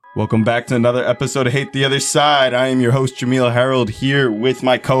Welcome back to another episode of Hate the Other Side. I am your host, Jameel Harold, here with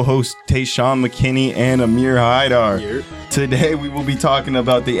my co-host, Tayshawn McKinney and Amir Haidar. Here. Today, we will be talking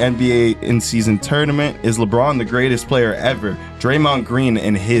about the NBA in-season tournament. Is LeBron the greatest player ever? Draymond Green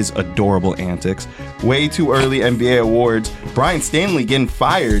and his adorable antics. Way too early NBA awards. Brian Stanley getting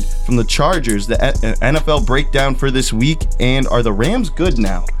fired from the Chargers. The NFL breakdown for this week. And are the Rams good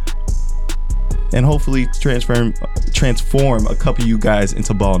now? And hopefully transform a couple of you guys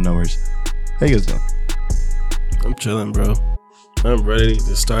into ball knowers. How you guys doing? I'm chilling, bro. I'm ready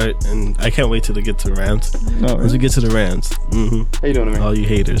to start, and I can't wait till they get to the Rams. Oh, Once we get to the Rams. Mm-hmm. How you doing, man? All you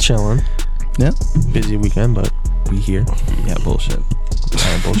haters. Chilling. Yeah. Busy weekend, but we here. Yeah, bullshit.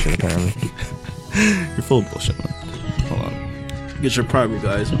 Bullshit, apparently. You're full of bullshit, man. Hold on. Get your Prime, you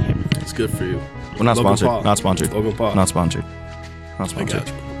guys. It's good for you. We're not Logan sponsored. Paul. Not sponsored. Logan Paul. Not sponsored. Not sponsored. I got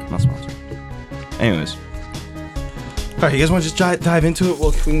you. Not sponsored. Anyways. All right, you guys want to just dive into it? Well,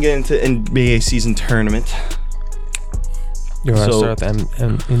 we can get into NBA season tournament. You want to start at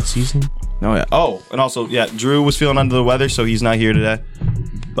the in season? Oh, yeah. Oh, and also, yeah, Drew was feeling under the weather, so he's not here today.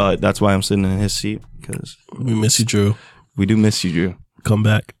 But that's why I'm sitting in his seat, because We miss you, Drew. we do miss you, Drew. Come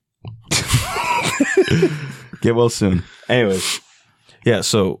back. Get well soon. Anyways. Yeah,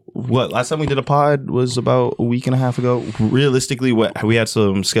 so last time we did a pod was about a week and a half ago. Realistically, we had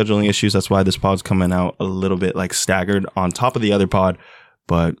some scheduling issues. That's why this pod's coming out a little bit like staggered on top of the other pod.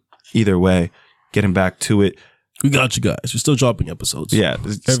 But either way, getting back to it. We got you guys. We're still dropping episodes. Yeah.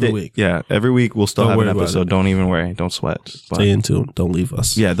 Every week. Yeah, every week we'll still Don't have an worry about episode. it. Don't even worry. Don't sweat. But, Stay in tune. Don't leave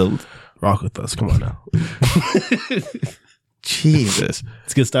us. yeah, Rock with us. Come on now. Jesus.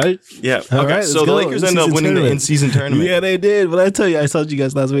 Let's get started. Yeah. All Okay. right, So let's the go. Lakers ended up winning the in-season tournament. Yeah, they did. But I tell you, I told you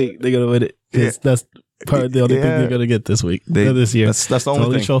guys last week they're gonna win it. That's part of the only thing they're gonna get this week. This year. That's the It's the only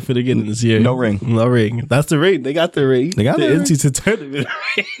only thing. trophy they're getting this year. No ring. No ring. That's the ring. They got the ring. They got the ring. in-season tournament.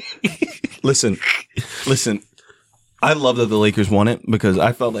 Listen. I love that the Lakers won it because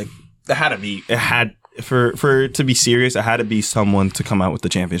I felt like for it to be serious, it had to be someone to come out with the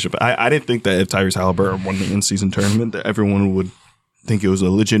championship. I didn't think that if Tyrese Halliburton won the in-season tournament, that everyone would think it was a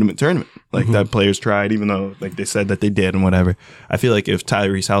legitimate tournament. Like that players tried, even though like they said that they did and whatever. I feel like if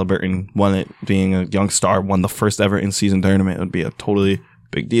Tyrese Halliburton won it, being a young star, won the first ever in-season tournament, it would be a totally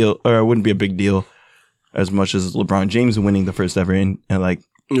big deal. Or it wouldn't be a big deal as much as LeBron James winning the first ever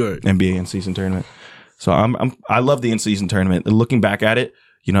NBA in-season tournament. So I love the in-season tournament. And looking back at it,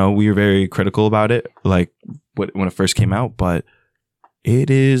 you know, we were very critical about it, like when it first came out, but it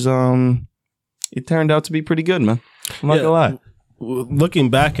turned out to be pretty good, man. I'm not gonna lie. Looking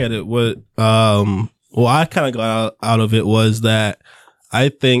back at it, what I kind of got out of it was that I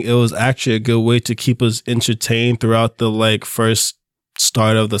think it was actually a good way to keep us entertained throughout the first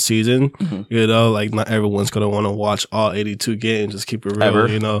start of the season. You know, like not everyone's gonna want to watch all 82 games. Just keep it real, Ever.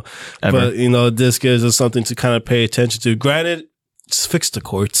 you know. Ever. But you know, this gives us something to kind of pay attention to. Granted, just fix the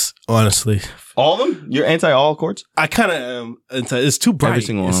courts. Honestly, All of them? You're anti all courts? I kind of am. It's too bright. Every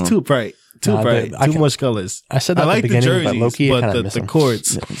single one. It's too bright. Too bright. Too much colors. I said that I like at the beginning, jerseys, but low-key, I but kinda miss the them.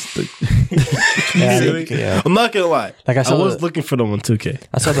 courts. Yeah. I'm not gonna lie. Like I was looking for them on 2K.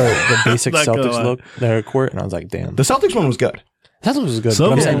 I saw the basic Not gonna Celtics lie. look, their court, and I was like, damn. The Celtics one was good. Celtics was good. Some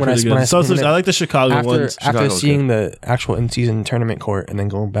But I'm of saying them when I pretty good. Celtics, I like the Chicago ones. after Chicago's seeing the actual in-season tournament court and then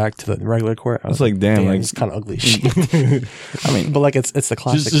going back to the regular court, I was like, damn, like- it's kind of ugly shit. I mean, But like it's the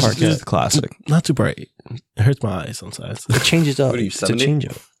classic part. it's the classic. Not too bright. It hurts my eyes sometimes. It changes up. What are you, It's a 70? change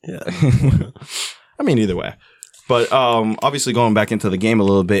up. Yeah. I mean, either way. But obviously going back into the game a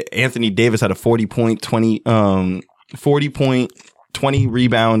little bit, Anthony Davis had a 40-point, 20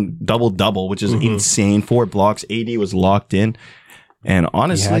 rebound double-double, which is insane. 4 blocks. AD was locked in. And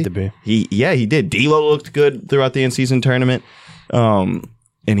honestly, He had to be. He did. D'Lo looked good throughout the in-season tournament. And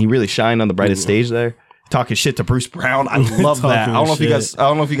he really shined on the brightest stage there. Talking shit to Bruce Brown. I love that. I don't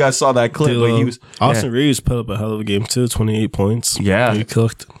know if you guys saw that clip, but he was Austin Reeves put up a hell of a game too. 28 points. Yeah. He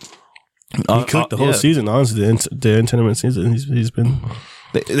cooked. He cooked the whole season. Honestly, the tournament season, he's been.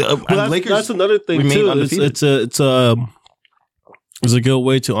 Lakers that's another thing remain too. undefeated. It's a good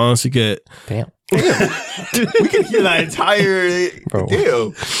way to honestly get. Damn. we can hear that entire Bro.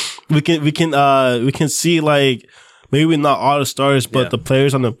 deal. We can see like maybe not all the starters, but the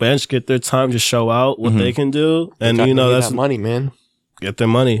players on the bench get their time to show out what they can do, and you know that's that money, man. get their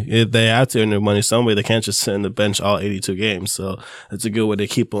money. They have to earn their money some way. They can't just sit on the bench all 82 games. So it's a good way to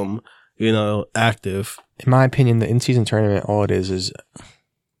keep them, you know, active. In my opinion, the in-season tournament, all it is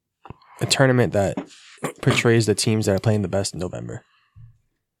a tournament that portrays the teams that are playing the best in November.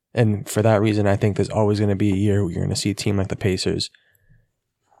 And for that reason, I think there's always going to be a year where you're going to see a team like the Pacers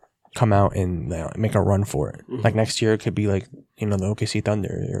come out and make a run for it. Like next year, it could be like the OKC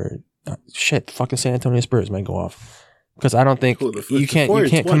Thunder or fucking San Antonio Spurs might go off. Because I don't think you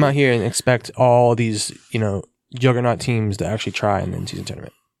can't come out here and expect all these juggernaut teams to actually try in the in-season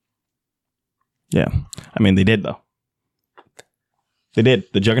tournament. Yeah, I mean they did though. They did.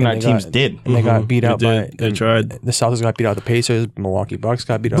 The juggernaut teams did. And they got beat out by... They tried. The Celtics got beat out the Pacers. Milwaukee Bucks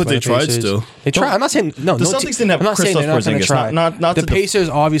got beat out by the Pacers. But they tried still. They tried. I'm not saying... No, the Celtics didn't have Kristaps Porzingis. Not the Pacers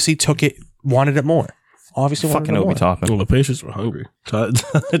obviously took it, wanted it more. Obviously wanted it more. Fucking Obi Toppin. Well, the Pacers were hungry. I'm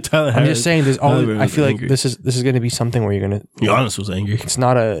just saying, there's always... I feel like this is going to be something where you're going to... Giannis was angry. It's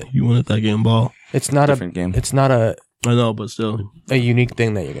not a... You wanted that game ball. It's not different game. It's not a... I know, but still. A unique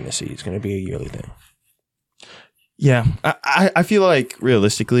thing that you're going to see. It's going to be a yearly thing. Yeah, I feel like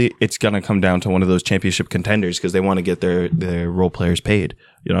realistically, it's gonna come down to one of those championship contenders because they want to get their role players paid.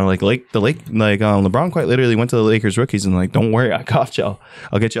 LeBron quite literally went to the Lakers rookies and like, don't worry, I got y'all.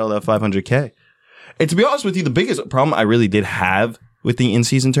 I'll get y'all that $500K. And to be honest with you, the biggest problem I really did have with the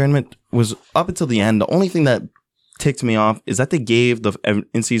in-season tournament was up until the end. The only thing that ticked me off is that they gave the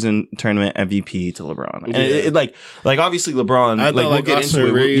in-season tournament MVP to LeBron. And it like obviously LeBron. I thought we'll get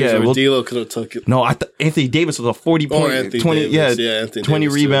into it. D'Lo could have took it. No, Anthony Davis was a 40-point, 20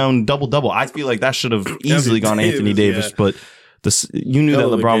 rebound double. I feel like that should have easily gone to Anthony Davis, but you knew that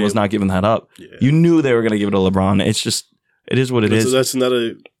LeBron was not giving that up. Yeah. You knew they were going to give it to LeBron. It's just, it is what it is. So that's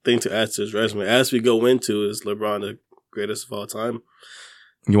another thing to add to his resume. As we go into, is LeBron the greatest of all time?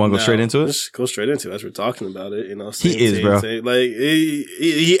 You want to go straight into it? Just go straight into it as we're talking about it. He is, bro. Like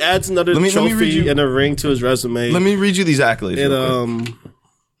he adds another trophy and a ring to his resume. Let me read you these accolades. And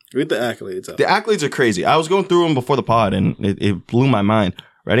read the accolades. The accolades are crazy. I was going through them before the pod, and it blew my mind.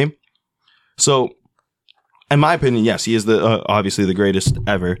 Ready? So, in my opinion, yes, he is obviously the greatest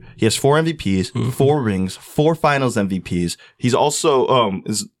ever. He has 4 MVPs, 4 rings, 4 Finals MVPs. He's also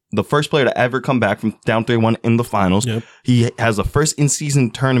is the first player to ever come back from down 3-1 in the finals. Yep. He has the first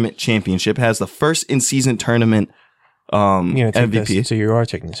in-season tournament championship, has the first in-season tournament MVP. So you are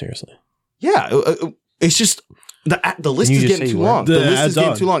taking it seriously. Yeah. It's just the list is getting too long. The list is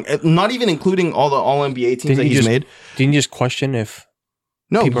getting too long. Not even including all the All-NBA teams that he's made. Didn't you just question if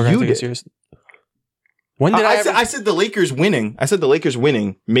people are going to take it seriously? When did I said the Lakers winning. I said the Lakers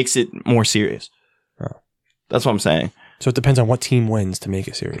winning makes it more serious. Oh. That's what I'm saying. So it depends on what team wins to make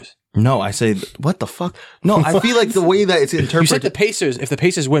it serious. No, I say, what the fuck? No, I feel like the way that it's interpreted. You said the Pacers. If the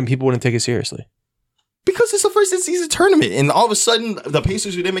Pacers win, people wouldn't take it seriously. Because it's the first in-season tournament. And all of a sudden, the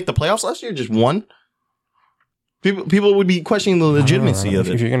Pacers who didn't make the playoffs last year just won. People would be questioning the legitimacy of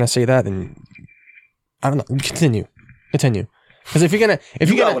it. If you're going to say that, then I don't know. Continue. Because if you're going to...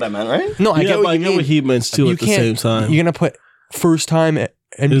 You got what I meant, right? No, I get what you mean. What he meant too at the same time. You're going to put first time...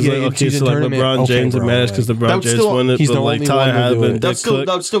 NBA so like LeBron James and managed because LeBron James won it. He's the only one. That's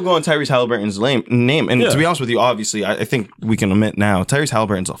still going Tyrese Halliburton's name. And to be honest with you, obviously, I think we can admit now, Tyrese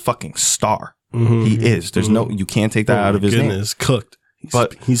Halliburton's a fucking star. He is. There's you can't take that out of his name. Cooked.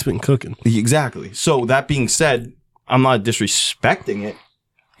 But he's been cooking. Exactly. So that being said, I'm not disrespecting it.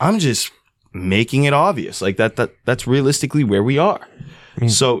 I'm just making it obvious. Like that's realistically where we are.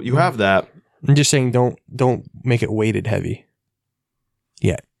 So you have that. I'm just saying, don't make it weighted heavy.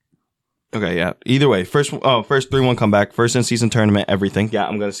 Yeah. Okay, yeah. Either way, first 3-1 comeback, first in season tournament, everything. Yeah,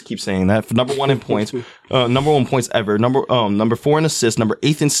 I'm gonna keep saying that. For number 1 in points, number 1 points ever, number 4 in assists, number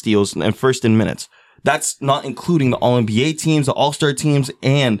 8 in steals, and first in minutes. That's not including the All NBA teams, the All Star teams,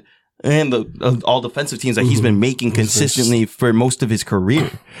 and the all defensive teams that he's been making consistently for most of his career.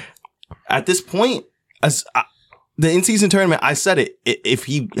 At this point, the in season tournament, I said it. If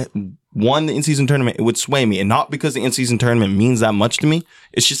he won the in-season tournament, it would sway me. And not because the in-season tournament means that much to me.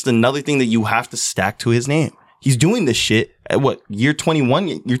 It's just another thing that you have to stack to his name. He's doing this shit at year 21,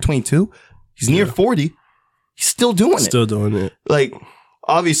 year 22? He's near 40. He's still doing it. Still doing it. Like,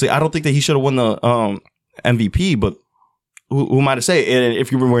 obviously, I don't think that he should have won the MVP, but who am I to say? And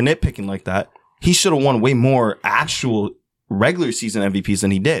if you were nitpicking like that, he should have won way more actual regular season MVPs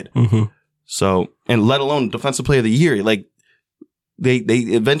than he did. So, and let alone Defensive Player of the Year. Like, they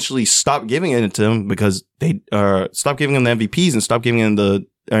eventually stopped giving it to him because they stopped giving him the MVPs and stopped giving him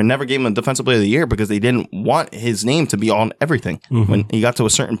never gave him a Defensive Player of the Year because they didn't want his name to be on everything when he got to a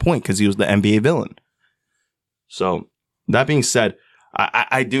certain point because he was the NBA villain. So that being said,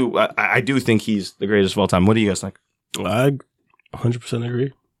 I do think he's the greatest of all time. What do you guys think? I 100%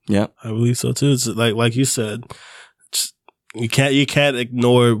 agree. Yeah, I believe so too. It's like you said, you can't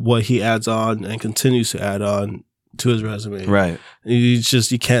ignore what he adds on and continues to add on to his resume. Right. You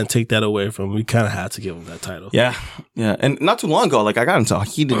can't take that away from him. We kind of had to give him that title. Yeah. Yeah. And not too long ago, like I got into a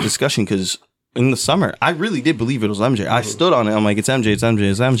heated discussion because in the summer, I really did believe it was MJ. I stood on it. I'm like, it's MJ, it's MJ,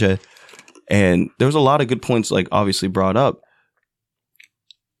 it's MJ. And there was a lot of good points, like, obviously brought up.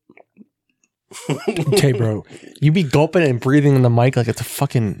 Okay, bro. You be gulping and breathing in the mic like it's a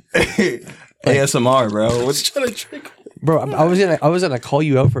fucking... ASMR, bro. What's trying to trick? Bro, I was gonna call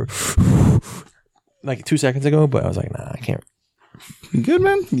you out for like 2 seconds ago, but I was like, nah, I can't. You good,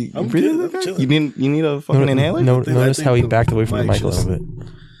 man? I'm good. I'm chilling. You need a fucking inhaler? Notice how he backed away from the mic a little bit.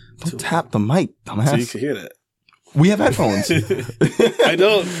 Don't tap the mic, dumbass. So you can hear that. We have headphones. I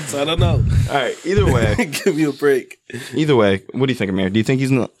don't, so I don't know. All right. Either way, give me a break. Either way, what do you think, Amir? Do you think he's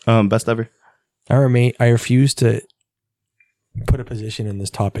the best ever? I refuse to put a position in this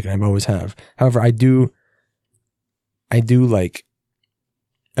topic, and I always have. However, I do like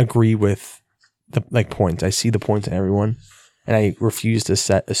agree with the like points. I see the points in everyone, and I refuse to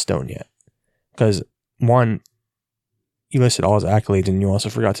set a stone yet. Because one, you listed all his accolades, and you also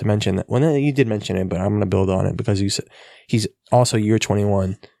forgot to mention that. Well, no, you did mention it, but I'm going to build on it because you said he's also year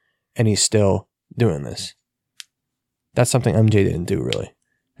 21, and he's still doing this. That's something MJ didn't do, really.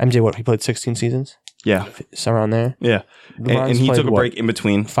 MJ, what, he played 16 seasons? Yeah. Somewhere around there? Yeah. And he took a break in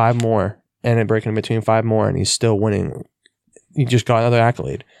between. 5 more. And a break in between 5 more, and he's still winning. He just got another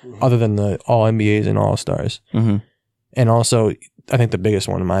accolade, other than the All-NBAs and All-Stars. Mm-hmm. And also, I think the biggest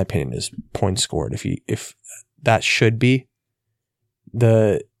one, in my opinion, is points scored. If that should be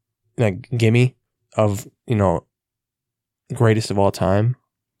the gimme of, greatest of all time.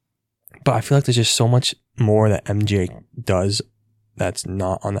 But I feel like there's just so much more that MJ does that's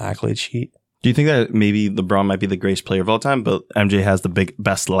not on the accolade sheet. Do you think that maybe LeBron might be the greatest player of all time, but MJ has the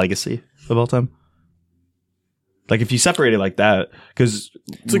best legacy of all time? Like, if you separate it like that, because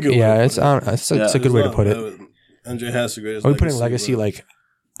it's a good way. It's a good way to put it. MJ has the greatest. Are we putting legacy like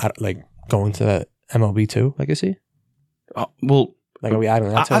going to that MLB too? Legacy? Well, like, are we adding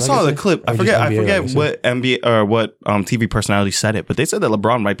that to I saw the clip. I forget legacy? what NBA or what TV personality said it, but they said that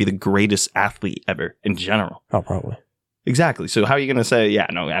LeBron might be the greatest athlete ever in general. Oh, probably. Exactly. So how are you going to say, yeah,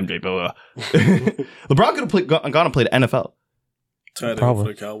 no, MJ, blah, blah. LeBron could have gone and played NFL. Probably.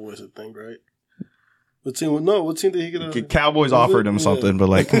 For the Cowboys, I think, right? What team did he get out? Cowboys offered him something, but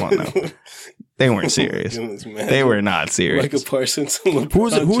like, come on now. They weren't serious. They were not serious. Michael Parsons. Who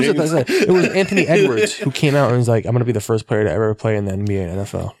was it that said? It was Anthony Edwards who came out and was like, I'm going to be the first player to ever play in the NBA and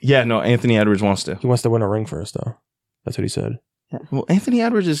NFL. Yeah, no, Anthony Edwards wants to. He wants to win a ring first, though. That's what he said. Yeah. Well, Anthony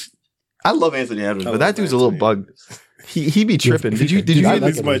Edwards is... I love Anthony Edwards, but that dude's a little bugged. He be tripping. Did you hear my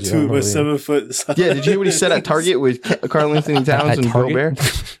 7 foot? Yeah, did you hear what he said at Target with Karl Anthony Towns and Gobert?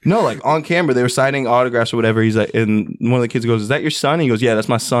 No, like on camera, they were signing autographs or whatever. He's like, and one of the kids goes, "Is that your son?" He goes, "Yeah, that's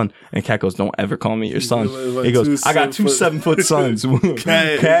my son." And Kat goes, "Don't ever call me your son." He goes, "I got 2 7-foot sons,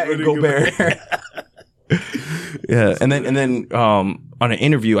 Kat and Gobert." Yeah, and then on an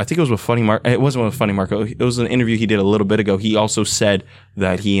interview, I think it was with Funny Mark. It wasn't with Funny Marco. It was an interview he did a little bit ago. He also said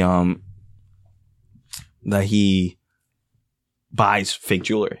that he buys fake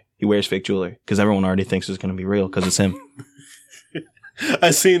jewelry. He wears fake jewelry because everyone already thinks it's going to be real because it's him.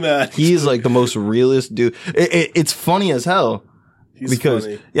 I seen that. He's like the most realist dude. It's funny as hell. Because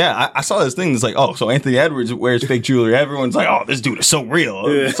funny. Yeah, I saw this thing that's like, oh, so Anthony Edwards wears fake jewelry. Everyone's like, oh, this dude is so real.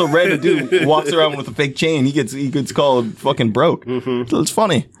 Yeah. So random dude walks around with a fake chain. He gets called fucking broke. Mm-hmm. So it's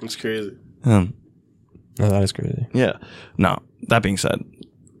funny. It's crazy. No, that is crazy. Yeah. No, that being said,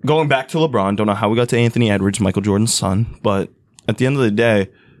 going back to LeBron, don't know how we got to Anthony Edwards, Michael Jordan's son, but at the end of the day,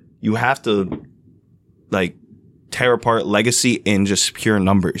 you have to like tear apart legacy in just pure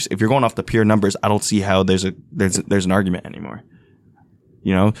numbers. If you're going off the pure numbers, I don't see how there's an argument anymore.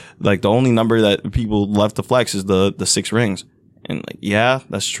 Like the only number that people love to flex is the 6 rings. And like, yeah,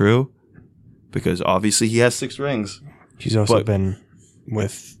 that's true. Because obviously he has 6 rings. He's also been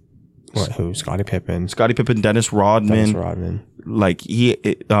with who? Scottie Pippen, Dennis Rodman. Like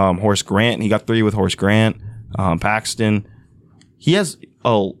Horace Grant. He got 3 with Horace Grant. Paxton. He has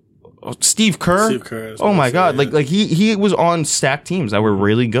Steve Kerr. Oh my God! Yeah. Like he was on stacked teams that were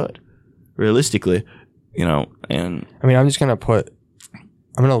really good, realistically, And I mean, I'm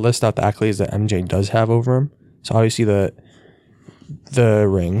gonna list out the accolades that MJ does have over him. So obviously the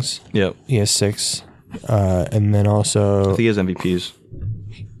rings. Yep. He has 6, and then also I think he has MVPs.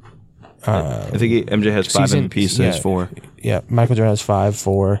 I think MJ has 5 MVPs. So he has 4. Yeah, Michael Jordan has 5,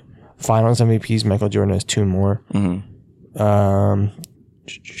 4 Finals MVPs. Michael Jordan has 2 more. Mm-hmm.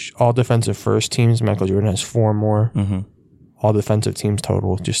 All defensive first teams. Michael Jordan has 4 more. Mm-hmm. All defensive teams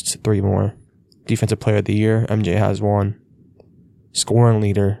total, just 3 more. Defensive Player of the Year. MJ has 1. Scoring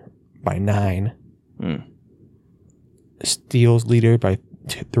leader by 9. Steals leader by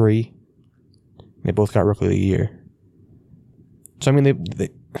 3. They both got Rookie of the Year. So I mean,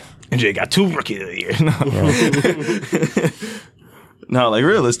 MJ got 2 Rookie of the Year. No, like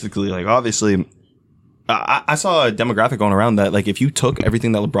realistically, like obviously, I saw a demographic going around that like if you took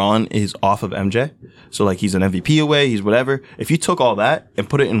everything that LeBron is off of MJ, so like he's an MVP away, he's whatever. If you took all that and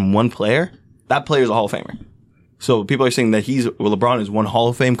put it in one player, that player is a Hall of Famer. So people are saying that LeBron is one Hall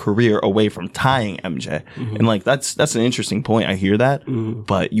of Fame career away from tying MJ, and like that's an interesting point. I hear that,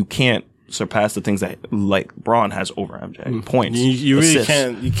 but you can't surpass the things that like LeBron has over MJ. Points, you really assists,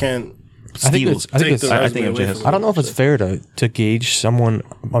 can't. You can't. I think MJ has. I don't know if it's fair to gauge someone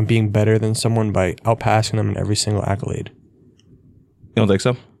on being better than someone by outpassing them in every single accolade. You don't think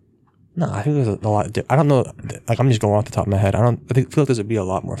so? No, I think there's a lot. I don't know. Like I'm just going off the top of my head. I feel like there's be a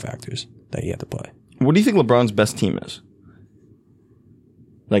lot more factors that you have to play. What do you think LeBron's best team is?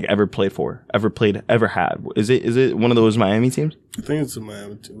 Like ever played for, ever had? Is it one of those Miami teams? I think it's a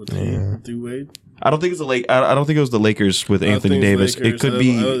Miami team with D-Wade. I don't think it's I don't think it was the Lakers with Anthony Davis. Lakers. It could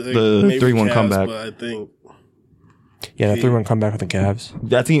be the 3-1 comeback. But I think. Yeah, the 3-1 comeback with the Cavs.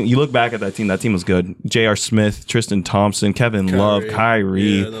 That team. You look back at that team. That team was good. J.R. Smith, Tristan Thompson, Kevin Love,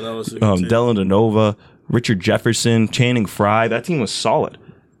 Kyrie, Dylan DeNova, Richard Jefferson, Channing Frye. That team was solid.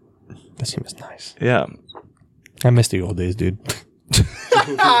 That team was nice. Yeah, I miss the old days, dude.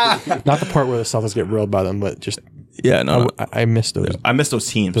 Not the part where the Celtics get rolled by them, but just I miss those. I miss those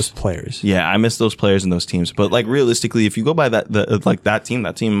teams, those players. Yeah, I miss those players and those teams. But like realistically, if you go by that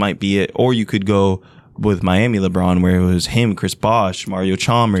team might be it. Or you could go with Miami LeBron, where it was him, Chris Bosh, Mario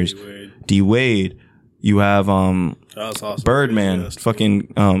Chalmers, D Wade. You have Birdman,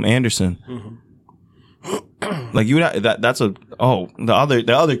 fucking Anderson. Mm-hmm. Like you would that's the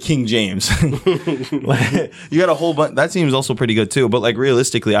other King James. Like, you got a whole bunch. That team is also pretty good too. But like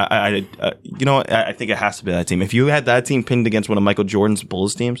realistically, I you know what? I think it has to be that team. If you had that team pinned against one of Michael Jordan's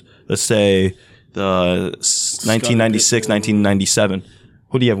Bulls teams, let's say the 1996, 1997,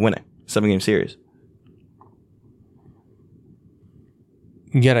 who do you have winning 7-game series?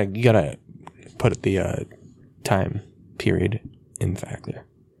 You gotta put the time period in factor.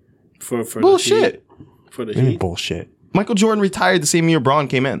 For bullshit. For the Heat? Bullshit. Michael Jordan retired the same year Braun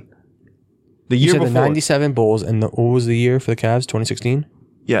came in. The year before. The 97 Bulls, and what was the year for the Cavs? 2016?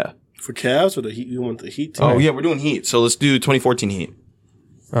 Yeah. For Cavs or the Heat? You want the Heat team? Oh, yeah, we're doing Heat. So let's do 2014 Heat.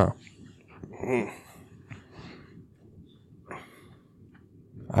 Oh.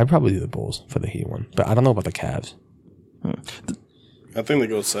 I'd probably do the Bulls for the Heat one, but I don't know about the Cavs. I think they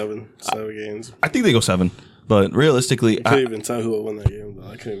go 7 games. I think they go 7. But realistically, I can't even tell who will win that game. Though.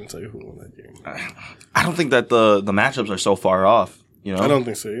 I can't even tell you who will win that game. I don't think that the matchups are so far off. You know, I don't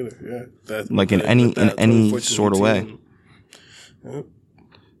think so either. Yeah, like in any sort of way. Yep.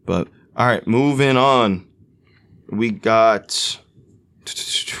 But all right, moving on. We got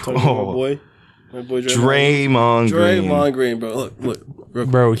my boy Draymond Green. Draymond Green, bro. Look,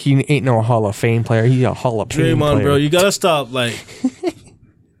 bro. He ain't no Hall of Fame player. He's a Hall of Fame player. Bro. You gotta stop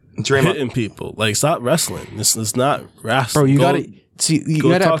Draymond. Hitting people. Like, stop wrestling. It's not wrestling. Bro, you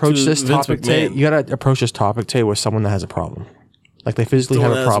gotta approach this topic today. You gotta approach this topic today with someone that has a problem. Like they physically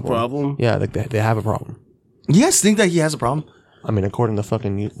have a problem. Yeah, like they have a problem. You guys think that he has a problem? I mean, according to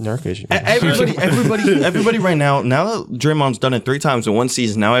fucking Nurkic. Everybody right now that Draymond's done it 3 times in one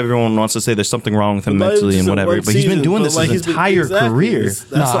season, now everyone wants to say there's something wrong with him mentally and whatever. But he's been doing this his entire career.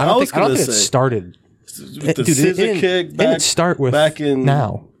 I don't think it started. It didn't start with back in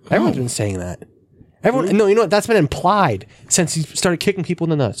now. Everyone's been saying that. No, you know what? That's been implied since he started kicking people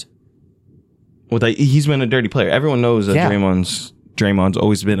in the nuts. Well, he's been a dirty player. Everyone knows that Draymond's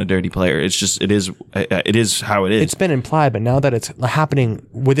always been a dirty player. It's just it is how it is. It's been implied, but now that it's happening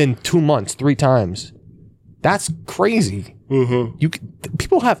within 2 months, 3 times, that's crazy. Mm-hmm.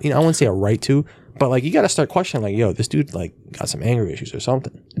 People have, I wouldn't say a right to, but like you got to start questioning, like, yo, this dude like got some anger issues or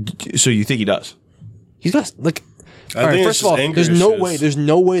something. So you think he does? He's got like. All right, first of all, there's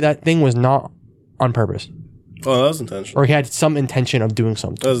no way that thing was not on purpose. Oh, that was intentional. Or he had some intention of doing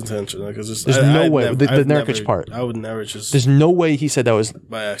something. That was intentional. Because there's no way. The Nurkic part. I would never just. There's no way he said that was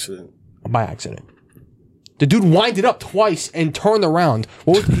by accident. By accident. The dude winded up twice and turned around.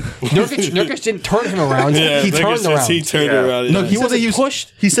 Nurkic didn't turn him around. Yeah, he turned around. He turned around. Yeah. No, he wasn't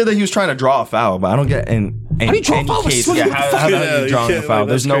pushed. He said that he was trying to draw a foul, but I don't get in any case. How are you drawing a foul?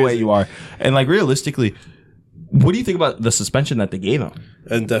 There's no way you are. And like realistically. What do you think about the suspension that they gave him?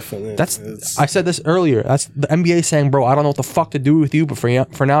 And definitely. I said this earlier. That's the NBA saying, bro, I don't know what the fuck to do with you, but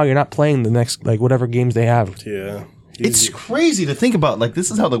for now, you're not playing the next, like, whatever games they have. Yeah. It's crazy to think about. Like, this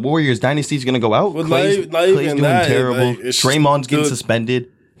is how the Warriors dynasty is going to go out. Well, Clay's doing terrible. Draymond's getting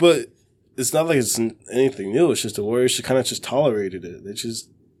suspended. But it's not like it's anything new. It's just the Warriors kind of just tolerated it. They just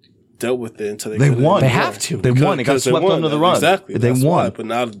dealt with it until they won. They have to. They won. It got swept under the run. Exactly. They won. But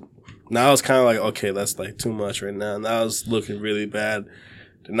now Now it's kind of like, okay, that's like too much right now. Now it's looking really bad.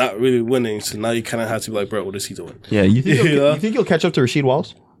 They're not really winning, so now you kind of have to be like, bro, what is he doing? Yeah, you think he'll catch up to Rasheed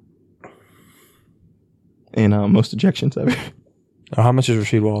Wallace in most ejections ever? How much is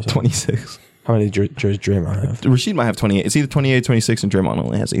Rasheed Wallace? 26. How many jerseys Draymond have? Rasheed might have 28. It's either 28, 26, and Draymond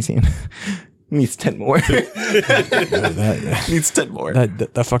only has 18. Needs 10 more. Needs 10 more.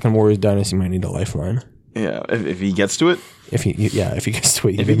 That fucking Warriors dynasty might need a lifeline. Yeah, if he gets to it. If he gets to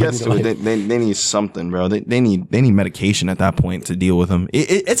it. If he gets to it, they need something, bro. They need medication at that point to deal with him.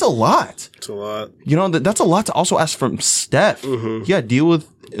 It's a lot. It's a lot. You know, that's a lot to also ask from Steph. Mm-hmm. Yeah, deal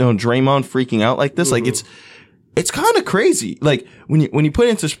with Draymond freaking out like this. Mm-hmm. Like it's kind of crazy. Like when you put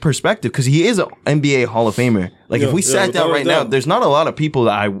it into perspective, because he is an NBA Hall of Famer. Like if we sat down right now, there's not a lot of people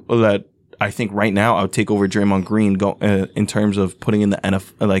that I think right now I would take over Draymond Green in terms of putting in the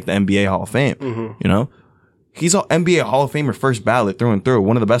NFL, like the NBA Hall of Fame. Mm-hmm. You know. He's an NBA Hall of Famer first ballot through and through.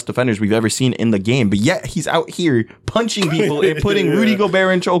 One of the best defenders we've ever seen in the game. But yet he's out here punching people and putting Rudy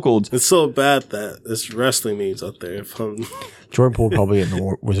Gobert in chokeholds. It's so bad that it's wrestling memes out there. Jordan Poole probably in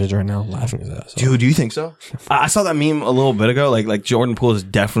the Wizards right now laughing his ass off. Dude, do you think so? I saw that meme a little bit ago. Like Jordan Poole is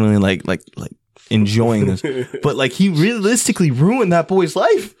definitely like enjoying this. But like he realistically ruined that boy's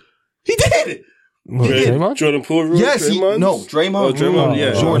life. He did. Draymond? Jordan Poole ruined Draymond? No, Draymond. Draymond,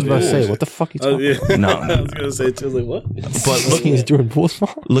 yeah. Jordan Poole. I was about to say, what the fuck you talking about? No. I was going to say, too, like, what? But looking at Jordan Poole's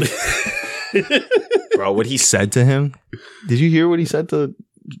fault? Look, bro, what he said to him. Did you hear what he said to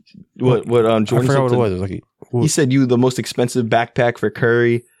what Jordan said? I forgot what it was. It was like he said, you the most expensive backpack for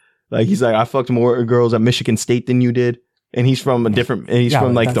Curry. Like, he's like, I fucked more girls at Michigan State than you did. And he's from from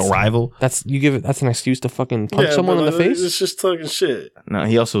like the rival. That's an excuse to fucking punch someone in the face. It's just talking shit. No,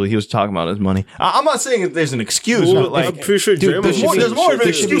 he was talking about his money. I'm not saying that there's an excuse, but like I'm pretty sure there's more of an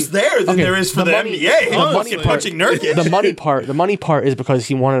excuse there than there is for the NBA. The money punching Nurkic. The money part is because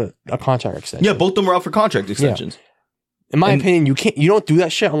he wanted a contract extension. Yeah, both of them were out for contract extensions. Yeah. In my opinion, you don't do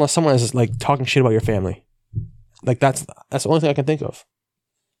that shit unless someone is like talking shit about your family. Like that's the only thing I can think of.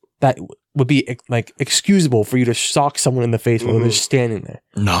 That would be like excusable for you to sock someone in the face while they're just standing there.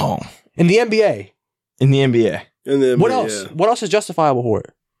 No. In the NBA. What else? What else is justifiable for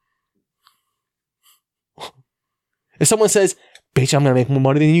it? If someone says, "Bitch, I'm gonna make more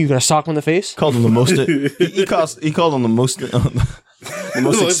money than you," you're gonna sock him in the face? Called him the most. he called him the most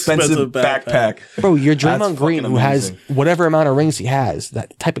expensive backpack. Bro, you're Draymond Green, who has whatever amount of rings he has.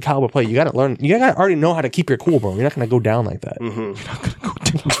 That type of caliber play, you gotta learn. You gotta already know how to keep your cool, bro. You're not gonna go down like that. Mm-hmm. You're not gonna go down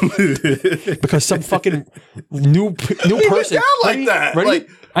because some fucking new person down like that. Ready? Like,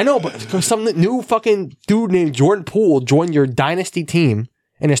 I know, but because some new fucking dude named Jordan Poole joined your dynasty team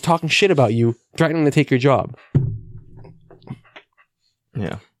and is talking shit about you, threatening to take your job.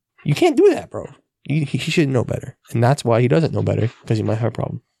 Yeah, you can't do that, bro. He should know better, and that's why he doesn't know better, because he might have a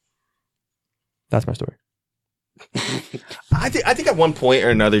problem. That's my story. I think at one point or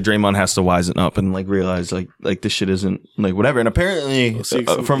another, Draymond has to wisen up and like realize like this shit isn't like whatever. And apparently,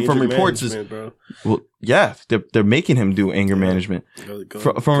 from reports, well, yeah, they're making him do anger management. Go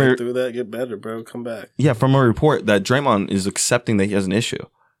through that, get better, bro. Come back. Yeah, from a report that Draymond is accepting that he has an issue.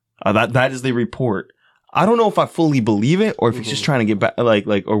 That is the report. I don't know if I fully believe it or if he's just trying to get back,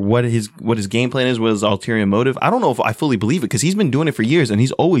 or what his game plan is, what his ulterior motive. I don't know if I fully believe it because he's been doing it for years and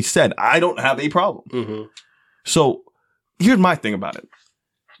he's always said, I don't have a problem. Mm-hmm. So here's my thing about it.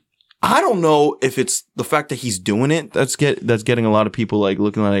 I don't know if it's the fact that he's doing it that's getting a lot of people like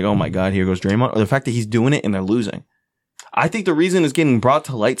looking like, oh my God, here goes Draymond, or the fact that he's doing it and they're losing. I think the reason it's getting brought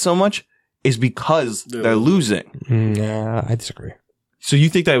to light so much is because they're losing. Yeah, I disagree. So you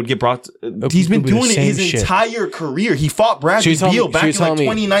think that would get brought? He's been doing it his entire career. He fought Bradley Beal back in like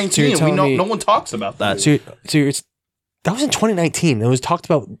 2019. No one talks about that. That was in 2019. It was talked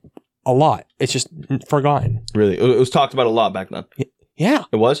about a lot. It's just forgotten. Really, it was talked about a lot back then. Yeah,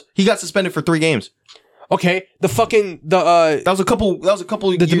 it was. He got suspended for 3 games. Okay, that was a couple.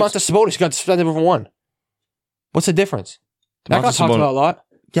 The Domantas Sabonis got suspended for 1. What's the difference? That got talked about a lot.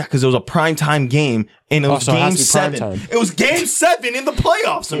 Yeah, because it was a primetime game, and it was Game 7. It was Game 7 in the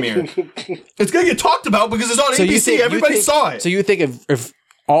playoffs, Amir. It's going to get talked about because it's on ABC. Everybody saw it. So you think if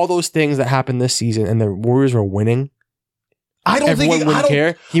all those things that happened this season and the Warriors were winning, everyone wouldn't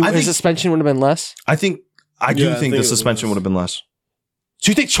care? His suspension would have been less? I do think the suspension would have been less.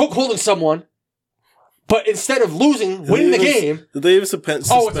 So you think chokeholding someone, but instead of losing, winning the game... Did they even suspend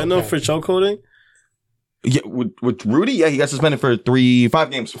him for chokeholding? Yeah, with Rudy, yeah, he got suspended for 5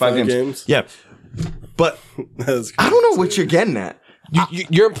 games. 5 games. Yeah, but I don't know what you're getting at.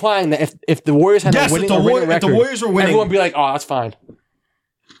 You're implying that if the Warriors had a winning record, if the Warriors were winning, everyone would be like, "Oh, that's fine."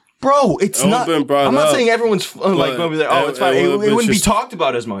 Bro, it's not. I'm not saying everyone's like over there. Oh, it's fine. It wouldn't be talked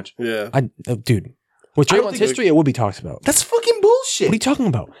about as much. Yeah, dude. With Draymond's history, it would be talked about. That's fucking bullshit. What are you talking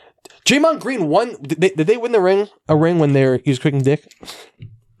about? Draymond Green won. Did they win the ring? A ring when he was kicking dick?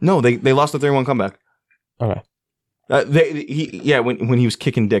 No, they lost the 3-1 comeback. Okay. When he was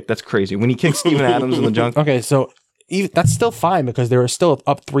kicking dick, that's crazy. When he kicked Steven Adams in the junk. Okay, so that's still fine because they were still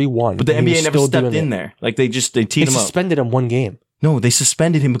up 3-1. But the NBA never stepped in there. Like they teed him up. They suspended him one game. No, they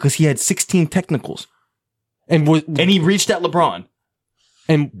suspended him because he had 16 technicals, and he reached at LeBron.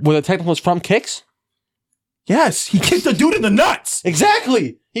 And were the technicals from kicks? Yes, he kicked the dude in the nuts.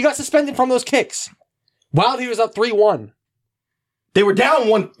 Exactly. He got suspended from those kicks while he was up 3-1. They were down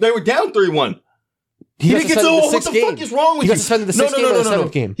 3-1. He didn't get to what the fuck is wrong with you? He got suspended the 6th game and the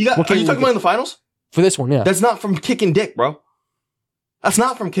 7th game. Are you talking about in the finals? For this one, yeah. That's not from kicking dick, bro. That's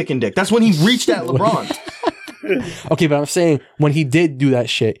not from kicking dick. That's when he reached at LeBron. Okay, but I'm saying when he did do that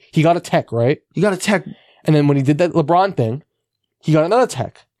shit, he got a tech, right? He got a tech. And then when he did that LeBron thing, he got another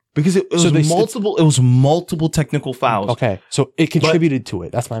tech. Because it was multiple technical fouls. Okay, so it contributed to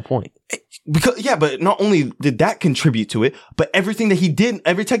it. That's my point. But not only did that contribute to it, but everything that he did,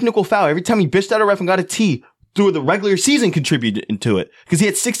 every technical foul, every time he bitched at a ref and got a T through the regular season contributed into it. Because he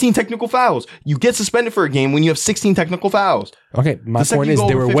had 16 technical fouls. You get suspended for a game when you have 16 technical fouls. Okay, my point is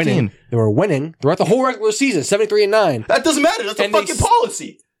they were winning. They were winning throughout the whole regular season, 73-9. That doesn't matter. That's a fucking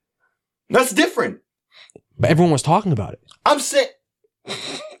policy. That's different. But everyone was talking about it. I'm saying...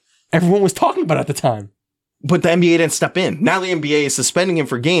 Everyone was talking about it at the time. But the NBA didn't step in. Now the NBA is suspending him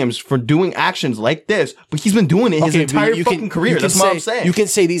for games for doing actions like this, but he's been doing it his entire fucking career. That's what I'm saying. You can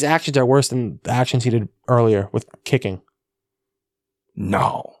say these actions are worse than the actions he did earlier with kicking.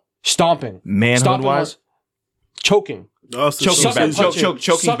 No. Stomping. Manhood-wise? Choking. Choking bad.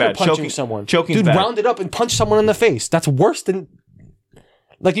 Choking bad. Punching someone. Choking Dude, bad. rounded up and punched someone in the face. That's worse than...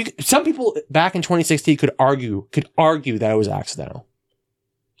 some people back in 2016 could argue that it was accidental.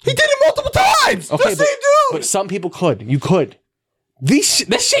 He did it multiple times. Okay, the same dude. But some people could. You could.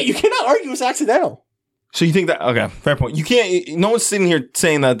 That shit you cannot argue is accidental. So you think that? Okay, fair point. You can't. No one's sitting here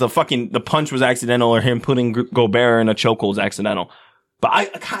saying that the punch was accidental or him putting Gobert in a chokehold is accidental. But I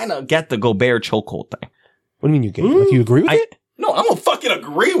kind of get the Gobert chokehold thing. What do you mean you get it? Like you agree with it? No, I don't fucking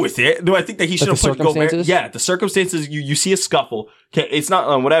agree with it. Do I think that he should have put Gobert? Yeah, the circumstances. You see a scuffle. Okay, it's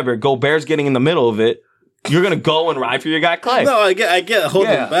not whatever. Gobert's getting in the middle of it. You're gonna go and ride for your guy Clay. No, I get. Hold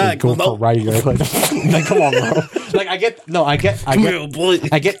him back. Go for riding your Clay. Like, come on, bro. Like, I get the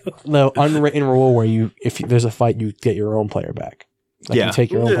unwritten rule where if there's a fight, you get your own player back. Like, you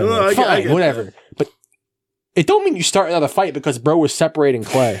take your own player back. Fine, whatever. That. But it don't mean you start another fight because bro was separating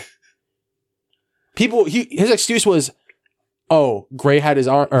Clay. His excuse was, oh, Gray had his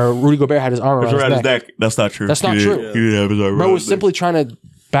arm, or Rudy Gobert had his arm around his neck. That's not true. That's not true. He didn't have his arm bro was simply trying to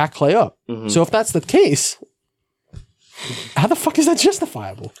back Clay up. Mm-hmm. So if that's the case, how the fuck is that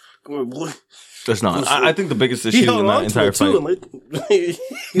justifiable? It's not. I think the biggest issue in that entire fight.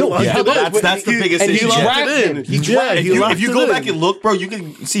 That's the biggest issue. He dragged him. If you go back and look, bro, you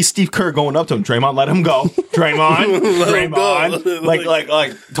can see Steve Kerr going up to him. Draymond, let him go. Draymond.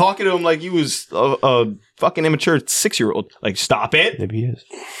 Like talking to him like he was a fucking immature 6-year-old. Like, stop it. Maybe he is.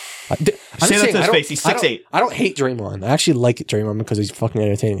 Say that to his face. He's 6'8". I don't hate Draymond. I actually like Draymond because he's fucking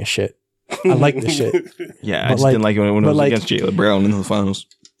entertaining as shit. I like this shit. Yeah, I just didn't like it when it was against Jaylen Brown in the finals.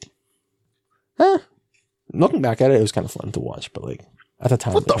 Looking back at it, it was kind of fun to watch, but like at the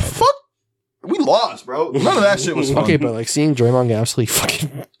time, what the fuck? We lost, bro. None of that shit was fun. Okay, but like seeing Draymond get absolutely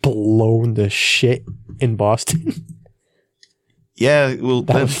fucking blown to shit in Boston. Yeah, well,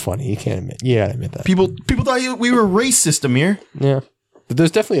 that was funny. You can't admit. Yeah, I admit that. People thought we were racist, Amir. Yeah, but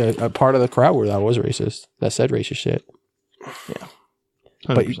there's definitely a part of the crowd where that was racist. That said racist shit. Yeah,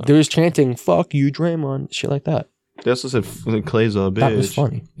 100%. But there was chanting "fuck you, Draymond," shit like that. They also said Clay's a bitch. That was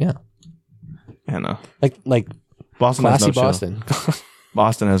funny. Yeah. I know. Like Boston classy has no Boston. Chill.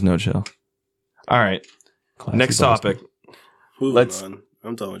 Boston has no chill. All right. Classy Next Boston. Topic.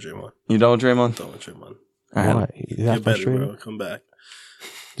 I'm done with Draymond. You done with Draymond? I'm done with Draymond. Why? Get better, bro. Come back.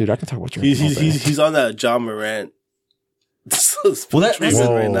 Dude, I can talk about Draymond. He's on that John Morant. Well, that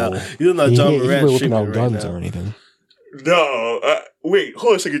right now. He's on that John Morant whipping out guns right now. or anything. No. Wait,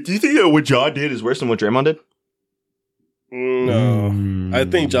 hold on a second. Do you think that what John did is worse than what Draymond did? No, I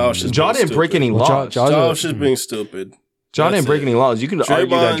think Josh didn't break any laws. Josh is being stupid. John didn't break any laws. You can argue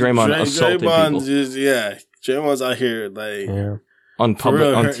that Draymond assaulted people. Draymond's out here on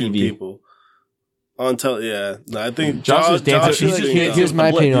public, on TV. People. On no, I think Josh is dancing. Here's my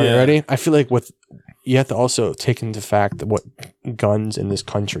opinion on it. Ready? I feel like you have to also take into fact what guns in this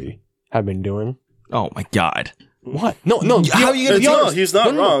country have been doing. Oh my god! What? No. How are you going to No, he's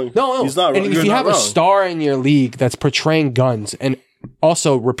not wrong. No. He's not wrong. And if you have a star in your league that's portraying guns and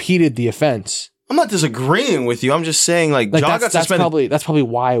also repeated the offense, I'm not disagreeing with you. I'm just saying, like Ja got suspended. That's probably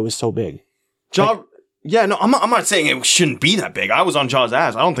why it was so big. Ja, yeah, no, I'm not saying it shouldn't be that big. I was on Ja's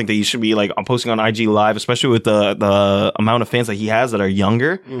ass. I don't think that he should be like posting on IG Live, especially with the amount of fans that he has that are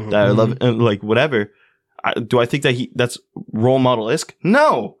younger, that I love, like whatever. Do I think that that's role model-esque?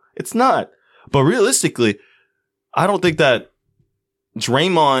 No, it's not. But realistically, I don't think that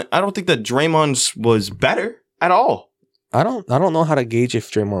Draymond's was better at all. I don't know how to gauge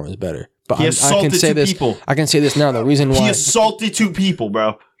if Draymond was better. But he assaulted people. I can say this now. The reason why he assaulted 2 people,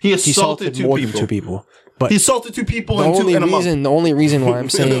 bro. He assaulted more than 2 people. But he assaulted 2 people the only reason why I'm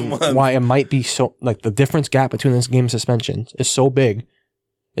saying why it might be so, like, the difference gap between this game suspensions is so big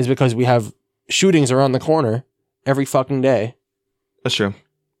is because we have shootings around the corner every fucking day. That's true.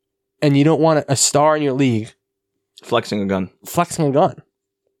 And you don't want a star in your league flexing a gun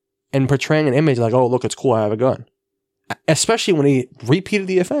and portraying an image like, oh, look, it's cool, I have a gun. Especially when he repeated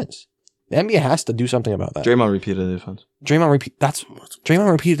the offense. The NBA has to do something about that. Draymond repeated the offense. Draymond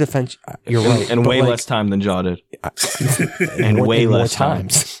repeated the offense. You're right. And way less time than Ja did. And way less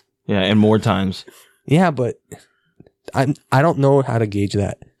times. Yeah, and more times. Yeah, but I don't know how to gauge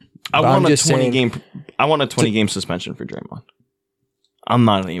that. I want a 20 game suspension for Draymond. I'm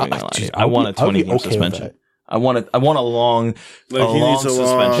not even gonna lie to you. I want a 20 game suspension. I want a long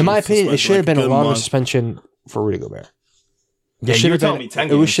suspension. In my opinion, it should have been a longer suspension for Rudy Gobert. Yeah, you were telling me 10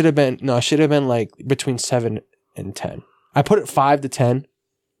 games. It should have been like between 7 and 10. I put it 5 to 10,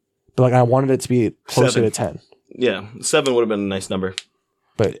 but like I wanted it to be closer to 10. Yeah, 7 would have been a nice number.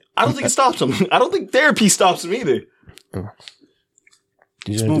 But I don't think it stops him. I don't think therapy stops him either.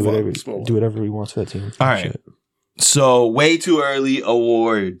 He's gonna do whatever he wants for that team. All right. So, way too early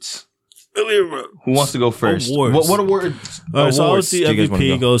awards. Who wants to go first? Awards. What awards? All right, so obviously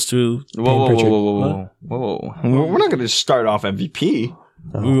MVP goes to... Whoa. We're not going to start off MVP. We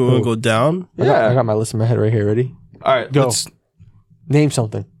want to go down? Yeah. I got my list in my head right here. Ready? All right. Go. Name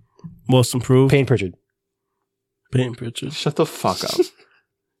something. Most improved? Payne Pritchard. Shut the fuck up.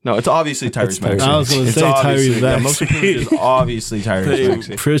 No, it's obviously Tyrese Maxey. I was going to say Tyrese Maxey. Most improved is obviously Tyrese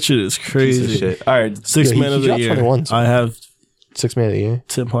Maxey. Pritchard is crazy. Shit. All right. 6 man of the year. 21, I have 6 man of the year.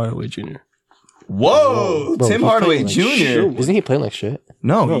 Tim Hardaway Jr. Whoa, bro, Tim Hardaway Jr. Isn't he playing like shit?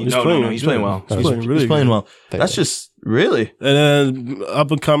 No, he's playing well. He's playing well. That's just really. And then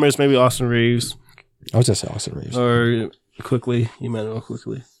up and comers, maybe Austin Reeves. I was just saying Austin Reeves or Emmanuel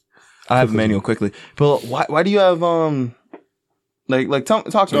Quickly. I have Emmanuel Quickly, but why do you have talk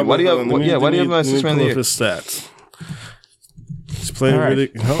to me? Why do you have why do you have 6 man of the year? His stats. He's playing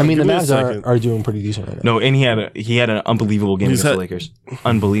really. I mean, the Mavs are doing pretty decent right now. No, and he had an unbelievable game against the Lakers.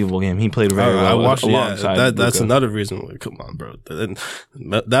 Unbelievable game. He played very well. I watched alongside that's another reason. Come on, bro.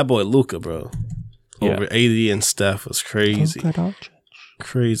 That boy Luka, bro, over 80 and Steph was crazy.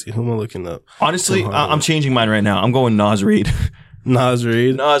 Crazy. Who am I looking up? Honestly, I'm changing mine right now. I'm going Naz Reid. Naz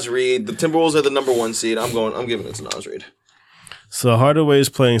Reid. The Timberwolves are the number 1 seed. I'm giving it to Naz Reid. So Hardaway is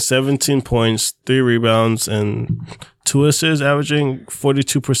playing 17 points, 3 rebounds, and 2 assists, averaging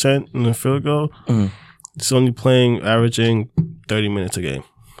 42% in the field goal. Mm-hmm. He's only averaging 30 minutes a game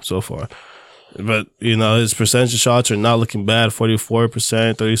so far. But, his percentage shots are not looking bad.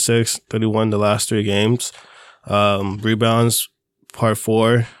 44%, 36, 31 the last 3 games. Rebounds, part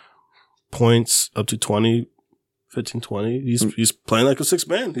 4. Points up to 20. 15-20. He's playing like a 6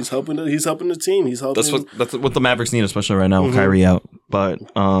 man. He's helping the team. That's what the Mavericks need, especially right now with Kyrie out. But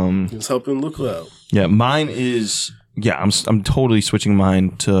he's helping Luka out. Yeah, mine is I'm totally switching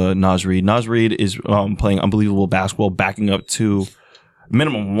mine to Naz Reid. Naz Reid is playing unbelievable basketball, backing up to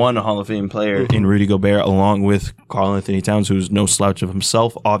minimum 1 Hall of Fame player in Rudy Gobert, along with Karl Anthony Towns, who's no slouch of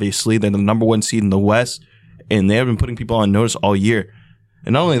himself. Obviously, they're the number 1 seed in the West, and they have been putting people on notice all year.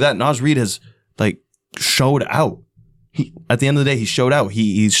 And not only that, Naz Reid has showed out. At the end of the day, he showed out.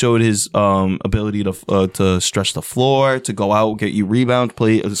 He showed his ability to stretch the floor, to go out, get you rebounds,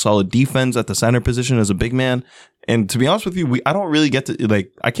 play a solid defense at the center position as a big man. And to be honest with you, I don't really get to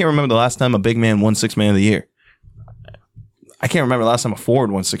I can't remember the last time a big man won 6 man of the year. I can't remember the last time a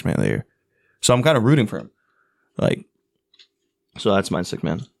forward won 6 man of the year. So I'm kind of rooting for him. So that's my 6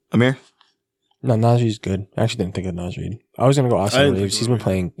 man. Amir? No, Naz Reid's good. I actually didn't think of Naz Reid. I was gonna go Austin Reeves. He's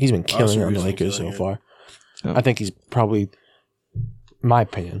been killing on the Lakers so far. Yeah. I think he's probably, in my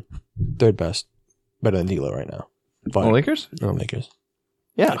opinion, 3rd best, better than D'Lo right now. But the Lakers? No, Lakers.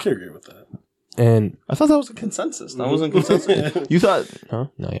 Yeah, I can agree with that. And I thought that was a consensus. That wasn't consensus. You thought? Huh?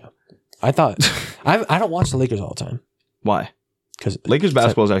 No, yeah. I thought I don't watch the Lakers all the time. Why? Because Lakers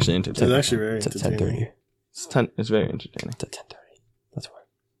basketball is actually entertaining. It's actually very entertaining. It's at 10:30. It's very entertaining. It's at 10:30. That's why.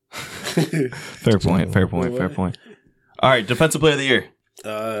 Fair point. All right, defensive player of the year.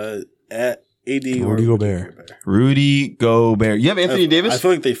 At AD Rudy Gobert. Rudy Gobert. You have Anthony Davis? I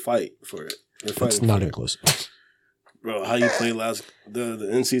feel like they fight for it. It's not even close. Bro, how you played the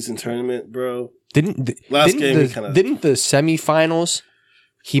in-season tournament, bro? Didn't the semifinals?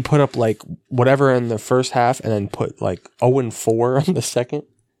 He put up like whatever in the first half, and then put like 0-4 on the second.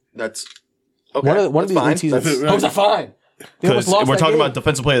 That's okay. One of these in-seasons. How was that fine? Because we're talking about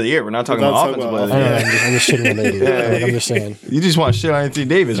defensive player of the year. We're not talking about offensive player of the year. I'm just shitting on Davis. I'm just saying. You just want to shit on Anthony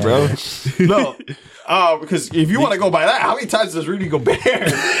Davis, bro. No. Because if you want to go by that, how many times does Rudy Gobert?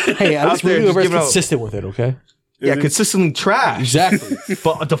 Hey, at least Rudy Gobert's consistent with it, okay? Yeah, consistently trash. Exactly.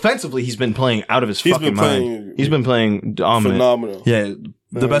 But defensively, he's been playing out of his fucking mind. He's been playing dominant. Phenomenal. Yeah,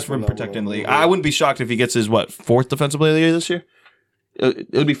 the best rim protector in the league. I wouldn't be shocked if he gets his, fourth defensive player of the year this year?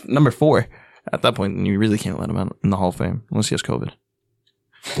 It would be number 4. At that point, you really can't let him out in the Hall of Fame unless he has COVID.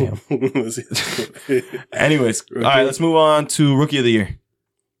 Damn. Anyways, all right, let's move on to Rookie of the Year.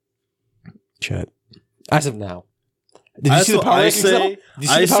 Chet. As of now. Did you see the power rankings? Did you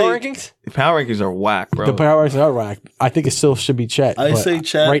see the power rankings? The power rankings are whack, bro. The power rankings are whack. I think it still should be Chet. I say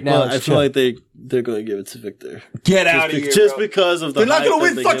Chet, right now, I feel like they're going to give it to Victor. Get out of here, just bro. because of the. They're not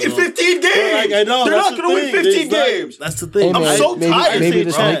going to win fucking 15 games. I know. They're not going to win 15 games. That's the thing. I'm so tired. Maybe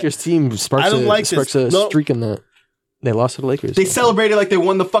this Lakers team sparks a streak in the. They lost to the Lakers. They celebrated like they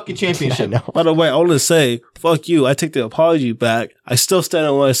won the fucking championship. By the way, I want to say, fuck you. I take the apology back. I still stand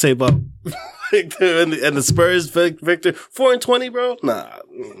on what I say about Victor and the Spurs. Victor 4-20, bro. Nah.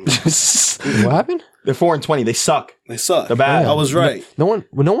 What happened? They're 4-20. They suck. They're bad. Yeah. I was right. No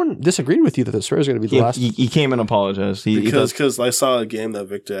one disagreed with you that the Spurs are going to be the last. He came and apologized. Because I saw a game that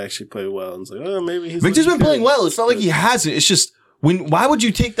Victor actually played well, and it's like, oh, maybe Victor's been playing well. It's not like he hasn't. It's just why would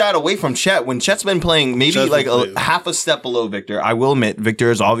you take that away from Chet when Chet's been playing maybe half a step below Victor? I will admit Victor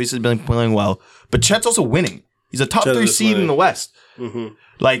has obviously been playing well, but Chet's also winning. He's a top 3 seed in the West. Mm-hmm.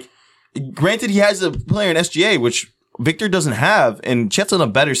 Like, granted, he has a player in SGA, which Victor doesn't have, and Chet's on a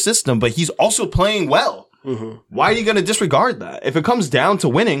better system, but he's also playing well. Mm-hmm. Why are you going to disregard that? If it comes down to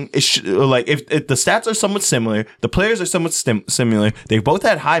winning, if the stats are somewhat similar, the players are somewhat similar, they both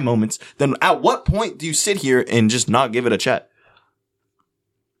had high moments, then at what point do you sit here and just not give it a Chet?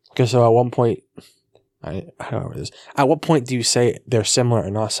 Okay, so at one point, I don't know this. At what point do you say they're similar or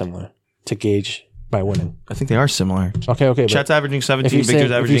not similar to gauge by winning? I think they are similar. Okay. Chet's averaging 17,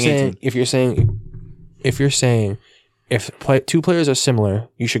 Victor's averaging 18. If you're saying if two players are similar,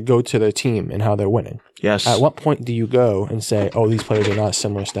 you should go to their team and how they're winning. Yes. At what point do you go and say, oh, these players are not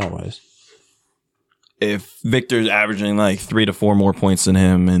similar stat-wise? If Victor's averaging like 3 to 4 more points than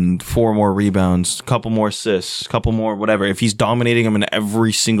him and 4 more rebounds, a couple more assists, a couple more whatever, if he's dominating him in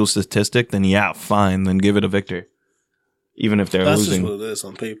every single statistic, then yeah, fine, then give it a Victor. Even if they're losing. That's just what it is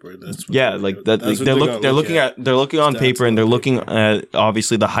on paper. They're looking on paper and they're looking at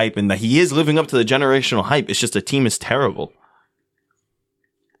obviously the hype and that he is living up to the generational hype. It's just the team is terrible.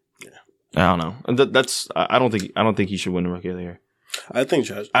 Yeah. I don't know. I don't think he should win the Rookie of the Year. I think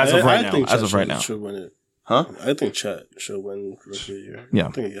Chet. As of right now. Should win it. Huh? I think Chet should win Rookie of the Year. Yeah.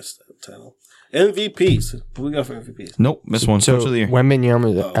 I think he gets that title. MVPs. What we got for MVPs? Nope, missed one. So Coach of the Year.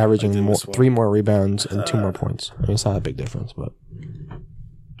 Wembanyama is averaging 3 more rebounds and 2 more points. I mean, it's not a big difference, but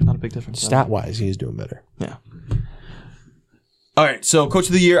Not a big difference. stat-wise, he's doing better. Yeah. All right, so Coach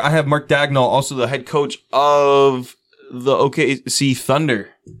of the Year, I have Mark Dagnall, also the head coach of the OKC Thunder,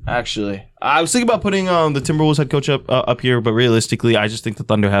 actually. I was thinking about putting the Timberwolves head coach up here, but realistically, I just think the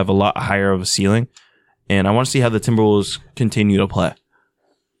Thunder have a lot higher of a ceiling, and I want to see how the Timberwolves continue to play.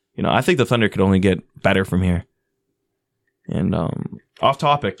 You know, I think the Thunder could only get better from here. And off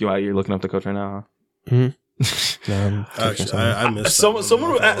topic, you're looking up the coach right now, huh? Mm-hmm. Actually, I missed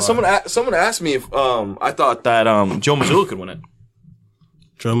someone asked me if I thought that Joe Mazzulla could win it.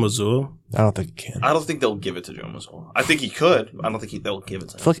 Joe Mazzulla? I don't think he can. I don't think they'll give it to Joe Mazzulla. I think he could. I don't think they'll give it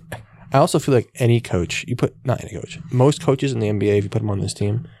to him. I also feel like any coach, most coaches in the NBA, if you put them on this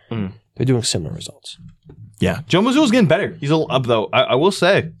team, they're doing similar results. Yeah, Joe Mazzulla's getting better. He's a little up though. I will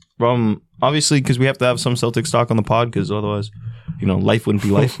say, obviously because we have to have some Celtics talk on the pod because otherwise, life wouldn't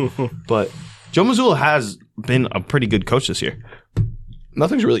be life. But Joe Mazzulla has been a pretty good coach this year.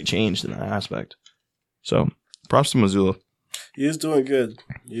 Nothing's really changed in that aspect. So props to Mazzulla. He is doing good.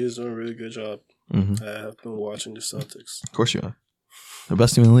 He is doing a really good job. Mm-hmm. I have been watching the Celtics. Of course you are. The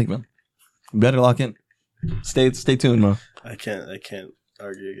best team in the league, man. You better lock in. Stay tuned, man. I can't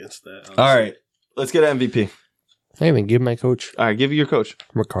argue against that. Honestly. All right. Let's get an MVP. I even give my coach. All right, give you your coach.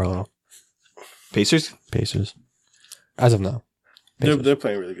 Rick Carlisle. Pacers? Pacers. As of now. They're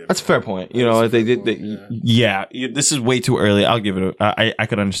playing really good. That's a fair point. You know, they did. Yeah, this is way too early. I'll give it. I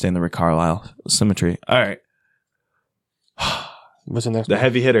could understand the Rick Carlisle symmetry. All right. What's the next? The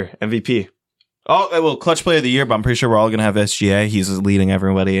heavy hitter MVP. Oh, well, clutch player of the year, but I'm pretty sure we're all gonna have SGA. He's leading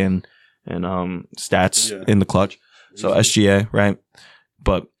everybody in stats in the clutch. So SGA, right?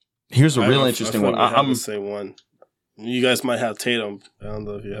 But here's a real interesting one. I'm the same one. You guys might have Tatum. I don't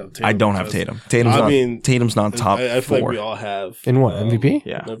know if you have Tatum. I don't have Tatum. Tatum's not top I feel 4. like we all have. In what, MVP?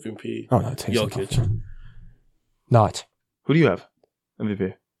 Yeah. MVP. Oh, no, Tatum's Jokic. Not. Who do you have?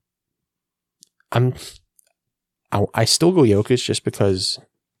 MVP. I still go Jokic just because.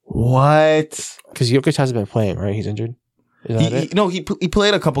 What? Because Jokic hasn't been playing, right? He's injured. Is that it? He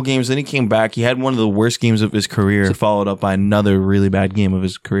played a couple games, then he came back. He had one of the worst games of his career, followed up by another really bad game of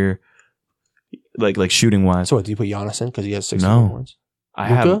his career, like shooting wise. So what, do you put Giannis in because he has 6 points? I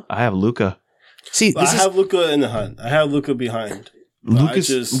have Luka. See, I have Luka in the hunt. I have Luka behind.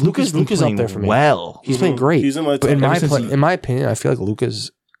 Luka's up there for me. Well, he's playing great. He's in my top. But in my opinion, I feel like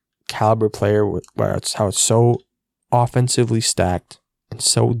Luka's caliber player, where it's how it's so offensively stacked and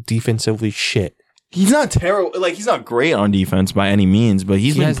so defensively shit. He's not terrible. Like, he's not great on defense by any means, but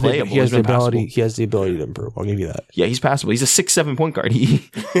he's been playable. He has the ability. He has the ability to improve. I'll give you that. Yeah, he's passable. He's a 6'7" point guard. He's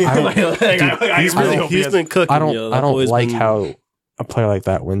been cooking. I don't like how a player like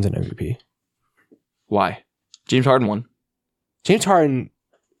that wins an MVP. Why? James Harden won. James Harden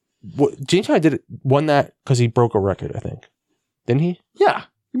won that because he broke a record, I think. Didn't he? Yeah.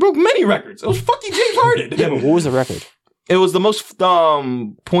 He broke many records. It was fucking James Harden. Yeah, but what was the record? It was the most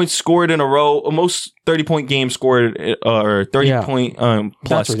points scored in a row, most 30-point games scored, or 30-point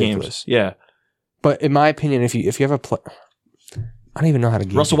plus games. Yeah. But in my opinion, if you have a play, I don't even know how to.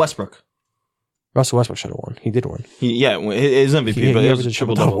 Russell Westbrook should have won. He did win. His MVP, but it was a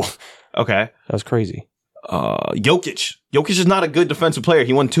triple-double. Okay. That was crazy. Jokic. Jokic is not a good defensive player.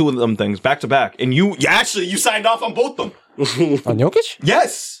 He won 2 of them things back to back, and you signed off on both of them. On Jokic?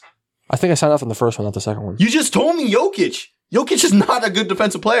 Yes. I think I signed off on the first one, not the second one. You just told me Jokic. Jokic is not a good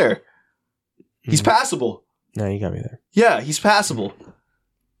defensive player. He's passable. No, you got me there. Yeah, he's passable.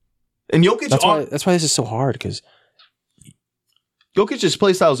 And Jokic... That's why this is so hard, because... Jokic's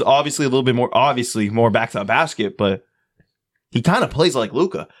play style is obviously more back to the basket, but he kind of plays like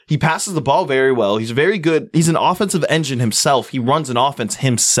Luka. He passes the ball very well. He's very good. He's an offensive engine himself. He runs an offense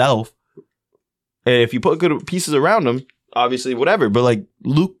himself. And if you put good pieces around him, obviously whatever. But like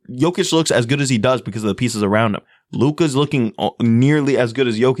Jokic looks as good as he does because of the pieces around him. Luka's looking nearly as good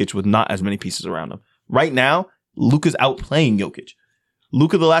as Jokic with not as many pieces around him. Right now, Luka's outplaying Jokic.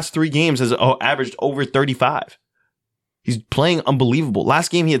 Luka the last 3 games has averaged over 35. He's playing unbelievable.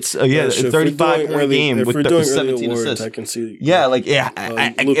 Last game he had a 35-point game with 17 assists. I can see.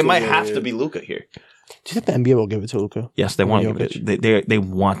 It might have to be Luka here. Do you think the NBA will give it to Luka? Yes, they want to give it. They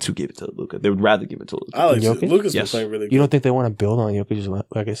want to give it to Luka. They would rather give it to Luka. I like Jokic. Luka's been playing really good. You don't think they want to build on Jokic's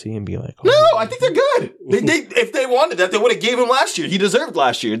legacy and be like, no, I think they're good. If they wanted that, they would have gave him last year. He deserved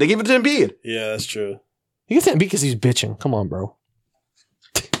last year. They gave it to Embiid. Yeah, that's true. You can think Embiid because he's bitching. Come on, bro.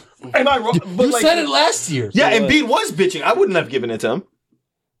 Am I wrong? You said it last year. Yeah, Embiid was bitching. I wouldn't have given it to him.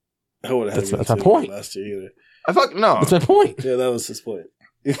 I wouldn't have That's my point. Last year either. No. That's my point. Yeah, that was his point.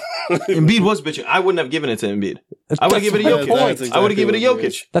 Embiid was bitching. I wouldn't have given it to Embiid. I would have given it to Jokic. I would have given it to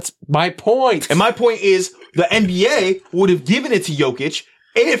Jokic. That's my point. And my point is the NBA would have given it to Jokic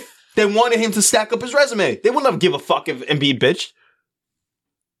if they wanted him to stack up his resume. They wouldn't have give a fuck if Embiid bitched.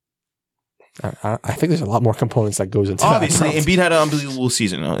 I think there's a lot more components that goes into Obviously, that. Embiid had an unbelievable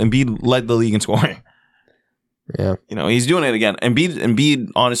season. Embiid led the league in scoring. Yeah. He's doing it again. Embiid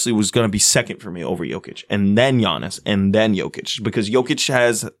honestly was going to be second for me over Jokic, and then Giannis, and then Jokic, because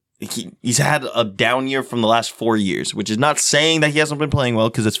Jokic he's had a down year from the last 4 years, which is not saying that he hasn't been playing well,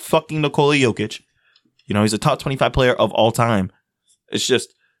 because it's fucking Nikola Jokic. He's a top 25 player of all time. It's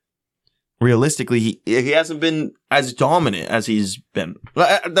just realistically, he hasn't been as dominant as he's been.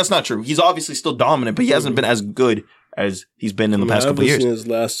 That's not true. He's obviously still dominant, but he hasn't been as good as he's been in the past couple of years. I've seen his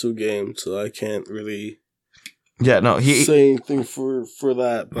last 2 games, so I can't really say anything for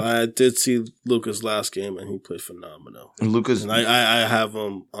that. But I did see Luka's last game, and he played phenomenal. And I have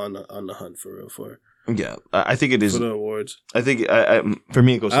him on the hunt for real for. Yeah, I think it is for the awards. I think for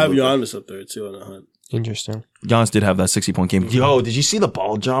me it goes. I have Giannis up there too on the hunt. Interesting. Giannis did have that 60-point game. Yo, did you see the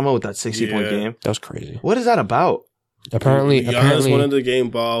ball drama with that 60-point game? That was crazy. What is that about? Apparently, Giannis wanted the game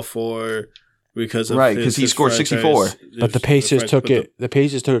ball because he scored 64. But the Pacers took it. The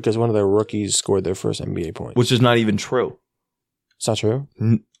Pacers took it because one of their rookies scored their first NBA point, which is not even true. It's not true.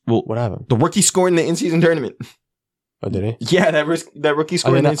 Well, what happened? The rookie scored in the in-season tournament. Oh, did he? Yeah, that rookie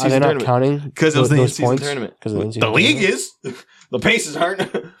scored in the in-season tournament. Counting because it was the in-season tournament. The league is. The Pacers aren't.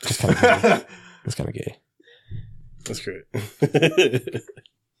 That's kind of gay. That's kind of gay. That's great.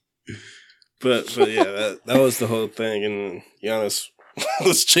 but yeah, that was the whole thing, and Giannis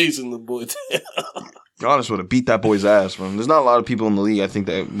was chasing the boy tail. Giannis would have beat that boy's ass, man. There's not a lot of people in the league I think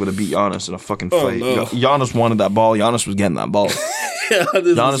that would have beat Giannis in a fucking fight. No. Giannis wanted that ball. Giannis was getting that ball.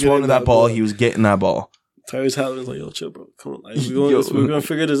 Giannis wanted that ball. He was getting that ball. Tyrese Halliburton's like, yo, chill, bro. Come on. Like, we're going to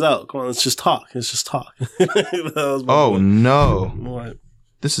figure this out. Come on, let's just talk. That was my oh, boy. no. What?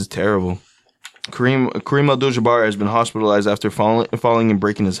 This is terrible. Kareem Abdul-Jabbar has been hospitalized after falling and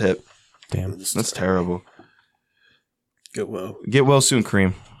breaking his hip. Damn. That's terrible. Get well. Get well soon,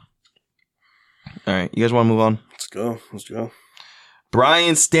 Kareem. All right, you guys want to move on? Let's go.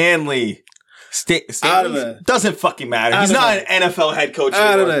 Brian Stanley. Out of there. Doesn't fucking matter. He's not an NFL head coach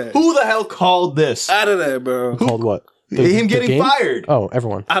Out anymore. of there. Who the hell called this? Out of there, bro. Called what? Him getting game? fired. Oh,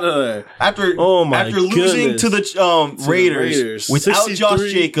 everyone. Out of there. After goodness. losing to the Raiders without 63.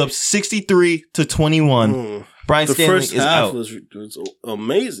 Josh Jacobs, 63-21. Brian The Stanley first is half out. was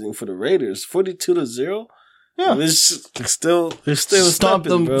amazing for the Raiders. 42-0. Yeah. They're still Stomp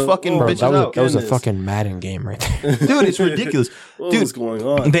them bro. fucking Bro, bitches that was a goodness. fucking Madden game right there. Dude, it's ridiculous. What Dude, was going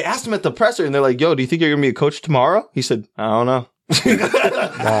on? they asked him at the presser, and they're like, yo, do you think you're going to be a coach tomorrow? He said, I don't know.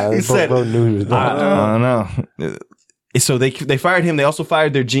 He said, bro knew he was going. I don't know. So they fired him. They also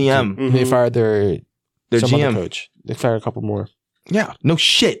fired their GM. Mm-hmm. They fired their some GM other coach. They fired a couple more. Yeah, no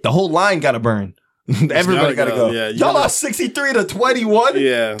shit. The whole line got to burn. Everybody got to go. Yeah, Y'all lost 63-21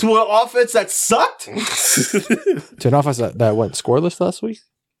 Yeah. to an offense that sucked? To an offense that went scoreless last week.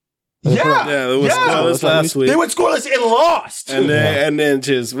 Yeah, it was scoreless last week. They went scoreless and lost. And then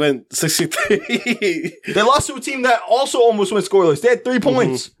just went 63. They lost to a team that also almost went scoreless. They had 3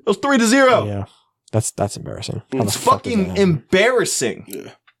 points. It was 3-0. Yeah, that's embarrassing. How the It's fuck does that fucking happen? embarrassing.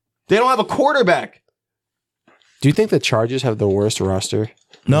 Yeah. They don't have a quarterback. Do you think the Chargers have the worst roster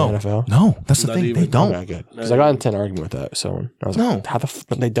in the NFL? No, that's the Not thing. even. They don't. Okay, good. Because I got into an argument with that. So I was like, how the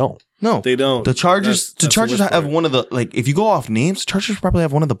fuck? They don't. No, They don't. The Chargers. That's The Chargers worst have part. one of the if you go off names, the Chargers probably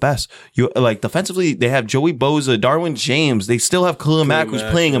have one of the best. You like defensively, they have Joey Bosa, Darwin James. They still have Khalil Mack, who's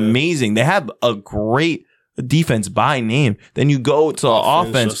Mack, playing yeah. amazing. They have a great defense by name. Then you go to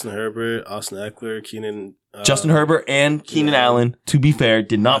offense. Justin Herbert, Austin Eckler, Keenan. Justin Herbert and Keenan Allen, to be fair,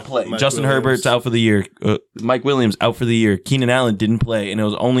 did not play. Mike Justin Williams. Herbert's out for the year. Mike Williams out for the year. Keenan Allen didn't play, and it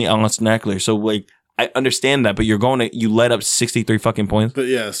was only Austin Eckler. So like, I understand that, but you let up 63 fucking points. But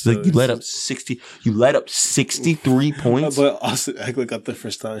yes, Like you let up 63 points. But Austin Eckler got the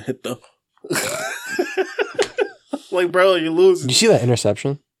first time hit though. Like, bro, you're losing. Did you see that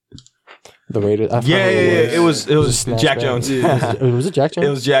interception? The Raiders. Yeah. It was a Jack snatchback. Jones. Was it Jack Jones? It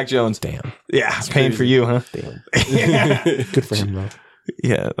was Jack Jones. Damn. Yeah, pain for you, huh? Damn. Yeah. Good for him though.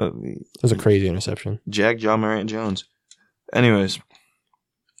 Yeah, It was a crazy interception. Jack John Morant Jones. Anyways,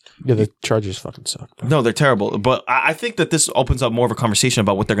 Yeah, the Chargers fucking suck. Bro. no, they're terrible. But I think that this opens up more of a conversation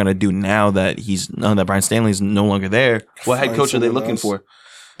about what they're gonna do now that that Brian Stanley's no longer there. What head Find coach are they someone looking else. for?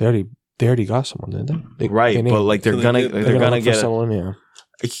 They already got someone, didn't they? Right, they but like they're So gonna they're gonna look get for someone. Yeah.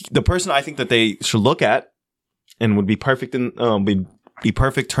 the person I think that they should look at and would be perfect in be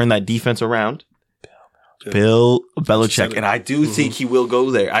perfect, turn that defense around. Bill Belichick. And I do think he will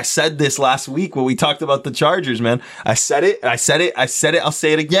go there. I said this last week when we talked about the Chargers, man. I said it. I'll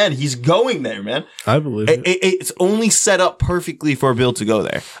say it again. He's going there, man. I believe it. It's only set up perfectly for Bill to go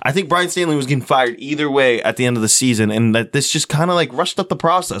there. I think Brian Stanley was getting fired either way at the end of the season, and that this just kind of like rushed up the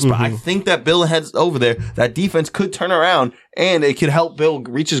process. But I think that Bill heads over there, that defense could turn around, and it could help Bill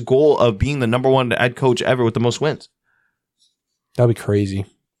reach his goal of being the number one head coach ever with the most wins. That'd be crazy.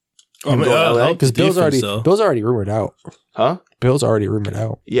 I mean, Because Bill's already rumored out. Huh? Bill's already rumored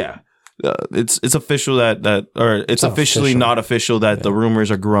out. Yeah. It's official that it's not officially official. not official that the rumors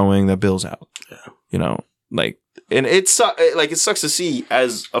are growing that Bill's out. Yeah. You know, like, and it sucks to see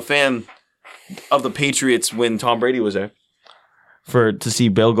as a fan of the Patriots when Tom Brady was there, to see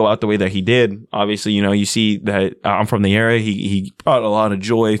Bill go out the way that he did. Obviously, you know, you see that I'm from the area. He brought a lot of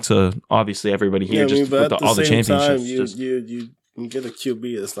joy to obviously everybody here, just but with at all the same championships. Time, you get a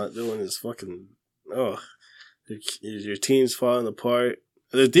QB that's not doing his fucking. Your team's falling apart.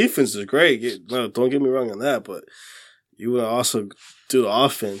 The defense is great. No, don't get me wrong on that, but you would also do the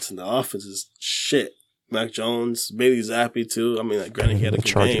offense, and the offense is shit. Mac Jones, Bailey Zappi too. I mean, like, granted, he had a The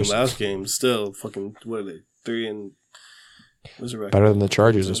good game Chargers. last game. Still, fucking, what are they? 3 what's the record? Better than the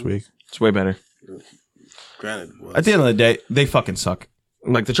Chargers this week. It's way better. Granted, At the end of the day, they fucking suck.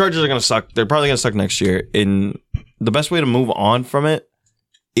 Like, the Chargers are going to suck. They're probably going to suck next year. And the best way to move on from it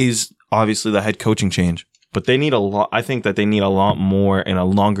is obviously the head coaching change. but they need a lot. I think that they need a lot more and a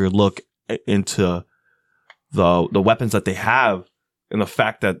longer look into the weapons that they have, and the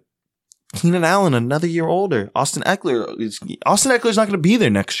fact that Keenan Allen another year older. Austin Eckler's not going to be there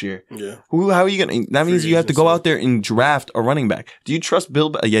next year. Yeah. How are you going to? That means you have to go out there and draft a running back. Do you trust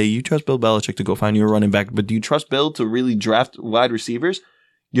Bill? Yeah, you trust Bill Belichick to go find you a running back, but do you trust Bill to really draft wide receivers?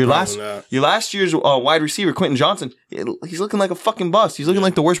 Your last year's wide receiver, Quentin Johnson, he's looking like a fucking bust. He's looking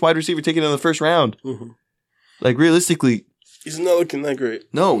like the worst wide receiver taken in the first round. Mm-hmm. Like realistically, he's not looking that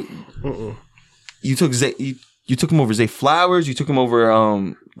great. No, you took you took him over Zay Flowers. You took him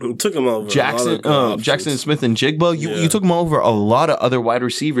over Jackson Smith and Jigba. You took him over a lot of other wide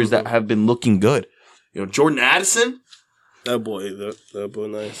receivers that have been looking good. You know, Jordan Addison. That boy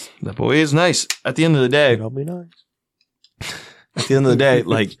nice. That boy is nice. At the end of the day, that'll be nice. At the end of the day,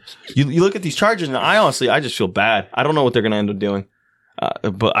 like you look at these Chargers, and I just feel bad. I don't know what they're going to end up doing,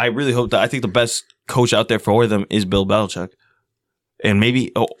 but I really hope that I think the best coach out there for them is Bill Belichick, and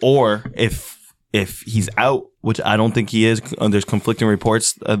maybe or if he's out, which I don't think he is. There's conflicting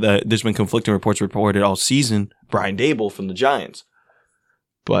reports. There's been conflicting reports reported all season. Brian Daboll from the Giants.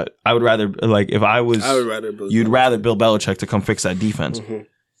 But I would rather, like, if I was, you'd rather Bill Belichick to come fix that defense. Mm-hmm.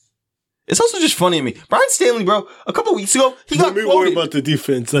 It's also just funny to me. Brian Stanley, bro, a couple weeks ago, he got quoted. Let me worry about the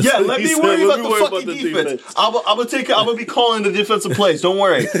defense. Let me worry about the fucking defense. I'm gonna be calling the defensive plays. Don't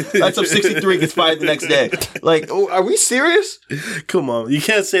worry. That's up 63, gets fired the next day. Like, are we serious? Come on, you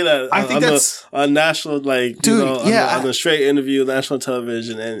can't say that. I think that's on national, like, dude, on a straight interview, national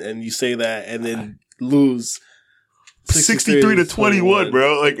television, and you say that, and then lose 63 to 21,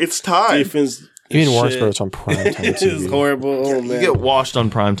 bro. Like, it's time. Defense. Even worse, but it's on primetime. It's horrible. Oh, man. You get washed on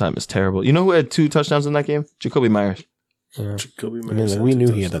primetime. It's terrible. You know who had 2 touchdowns in that game? Jacoby Myers. Yeah. We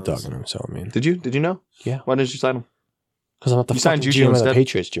knew he had that dog in him, so I mean. Did you know? Yeah. Why didn't you sign him? Because I'm not the fucking GM of the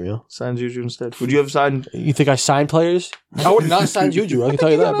Patriots, Jamil. Signed Juju instead. Would you have signed? You think I signed players? I would not sign Juju. I can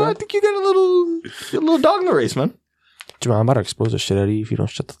tell you that, bro. I think you got a little dog in the race, man. Jamil, I'm about to expose the shit out of you if you don't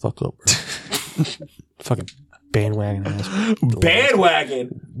shut the fuck up, bro. Fucking bandwagon ass.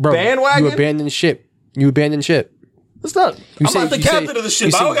 Bandwagon? Bro, bandwagon? You abandoned ship. It's not. I'm not the captain of the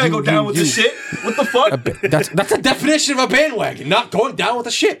ship. I don't gotta go down with the shit. What the fuck? That's the definition of a bandwagon. Not going down with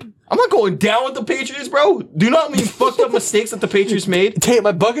the ship. I'm not going down with the Patriots, bro. Do you not mean fucked up mistakes that the Patriots made? Am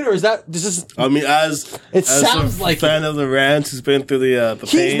I bugging, or is that this is? I mean, as sounds a like fan of the Rams who's been through the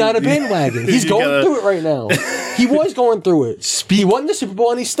pain. He's not a bandwagon. He's going through it right now. He was going through it. He won the Super Bowl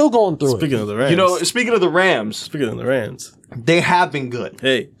and he's still going through Speaking of the Rams, speaking of the Rams, they have been good.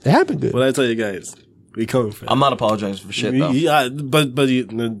 Hey, they have been good. What I tell you guys. We coming for. I'm not apologizing for shit though. Yeah, but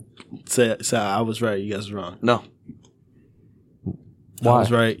you say I was right. You guys were wrong. No. Why? I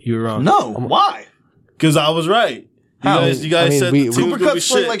was right. You were wrong. No. Why? Because I was right. You guys said the team Cooper Kupp's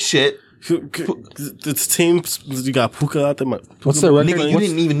playing like shit. The team, you got Puka out there. What's the record? Nigga, you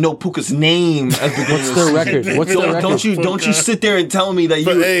didn't even know Puka's name. What's the record? What's the record? Don't you sit there and tell me that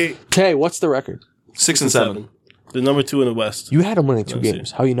you. Hey, what's the record? 6-7. The number 2 in the West. You had him winning 2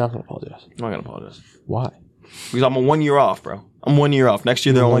 games. How are you not going to apologize? I'm not going to apologize. Why? Because I'm 1 year off, bro. I'm 1 year off. Next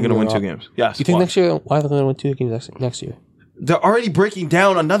year, they're only going to win 2 games. Yes. You think next year, why are they going to win 2 games next year? They're already breaking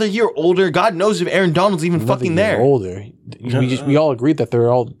down. Another year older. God knows if Aaron Donald's even fucking there. Older. We all agreed that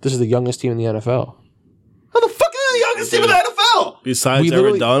this is the youngest team in the NFL. How the fuck is the youngest team in the NFL? Besides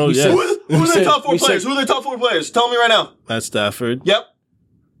Aaron Donald, yeah. Who are their top 4 players? Who are their top 4 players? Tell me right now. Matt Stafford. Yep.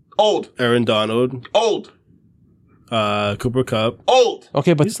 Old. Aaron Donald. Old. Cooper Kupp. Old.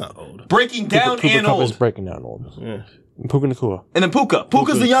 Okay, but he's not old. Breaking down Cooper and Kupp old. is breaking down old. Yeah. Puka Nacua. And then Puka.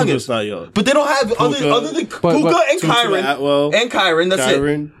 Puka's the youngest. Puka's not young. But they don't have other than Puka and Kyron. And Kyron.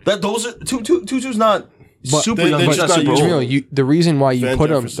 That's it. Those are Tutu's not super young. But super old. The reason why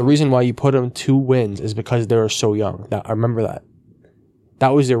you put them 2 wins is because they were so young. I remember that. That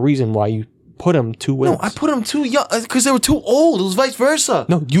was the reason why you put them 2 wins. No, I put them too young because they were too old. It was vice versa.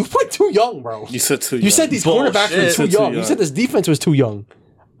 No, you put too young, bro. You said too young. You said these quarterbacks were too young. You said this defense was too young.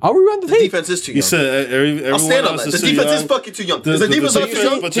 I'll rerun the tape. Defense is too young. You said everyone I'll stand on else that. is The too defense young. is fucking too young. The defense is too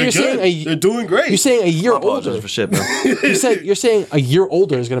young. But they're good. They're doing great. You're saying a year older. For shit, bro. You're saying a year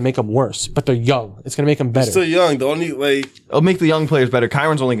older is going to make them worse, but they're young. It's going to make them better. Still young. The only it'll make the young players better.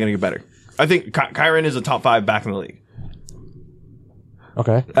 Kyron's only going to get better. I think Kyron is a top 5 back in the league.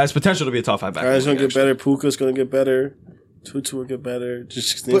 Okay. Has potential to be a top 5 back. Kyron's going to get better. Puka's going to get better. Tutu will get better.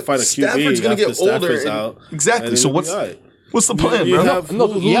 Just need to find a QB. Stafford's going to get older. Out, exactly. So what's the plan,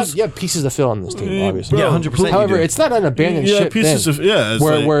 bro? You have pieces to fill on this team, obviously. Yeah, 100%. However, it's not an abandoned ship thing.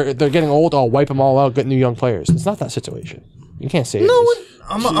 Where they're getting old, I'll wipe them all out, get new young players. It's not that situation. You can't say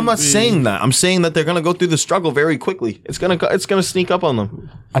I'm not saying that. I'm saying that they're going to go through the struggle very quickly. It's going to sneak up on them.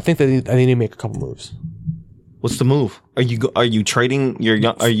 I think they need to make a couple moves. What's the move? Are you trading your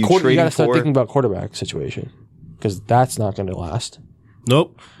young? Are you You trading got to start for? thinking about quarterback situation because that's not going to last.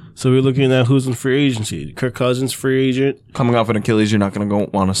 Nope. So we're looking at who's in free agency. Kirk Cousins, free agent. Coming off an Achilles, you're not going to go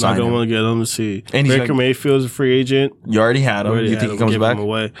want to sign Not going to him. want to get him to see. And he's Baker Mayfield's a free agent. You already had him. Already You had think he him, comes gave back? him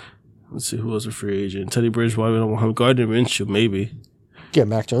away. Let's see who was a free agent. Teddy Bridgewater, we don't want him. Gardner Minshew, maybe. Yeah,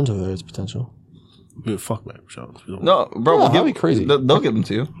 Mac Jones over there is potential. I mean, fuck Mac Jones. We don't No, bro. No, we'll that'd be crazy. They'll give him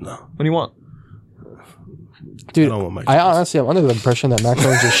to you. No. What do you want? Dude, I don't want Mac I Jones. honestly am under the impression that Mac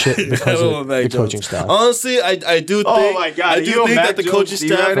Jones is shit because of the coaching staff. Honestly, I do think. Oh my God, I you do know think Mac that the Jones coaching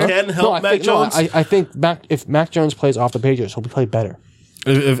Steve staff Ryder? can help Mac Jones. I think if Mac Jones plays off the Patriots, he'll play better.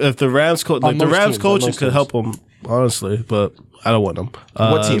 If the Rams coach, On the most Rams teams, on coaching most could teams. help him, honestly, but I don't want him.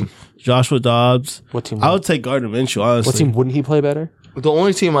 What team? Joshua Dobbs. What team? I would take Gardner Minshew, honestly. What team wouldn't he play better? The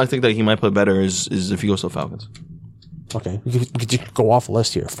only team I think that he might play better is if he goes to the Falcons. Okay, you could just go off a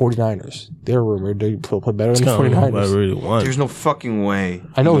list here. 49ers. They're rumored to play better than the Kind of what I 49ers. really want. There's no fucking way.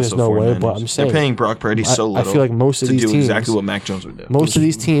 I know he goes there's to no way, 49ers. but I'm saying- they're paying Brock Purdy so I little. feel like most of to these do teams- exactly what Mac Jones would do. Most of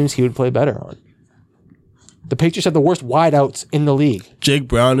these teams he would play better on. The Patriots have the worst wideouts in the league. Jake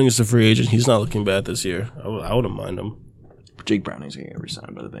Browning is a free agent. He's not looking bad this year. I wouldn't mind him. Jake Browning's gonna get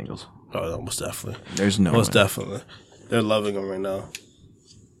re-signed by the Bengals. Oh, no, most definitely. There's no Most way. definitely. They're loving him right now.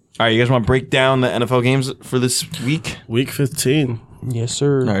 All right, you guys want to break down the NFL games for this week? Week 15. Yes,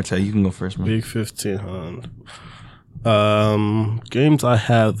 sir. All right, Tay, you can go first, man. Week 15, games I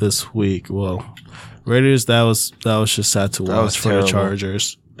have this week. Well, Raiders, that was just sad to watch was for terrible. the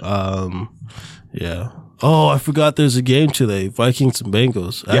Chargers. Yeah. Oh, I forgot there's a game today. Vikings and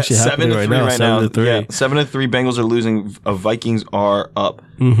Bengals. Actually happening right now. 7-3. Yeah, 7-3. Bengals are losing. Vikings are up.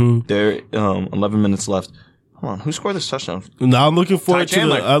 Mm-hmm. There, 11 minutes left. Hold on, who scored this touchdown? Now I'm looking forward Ty to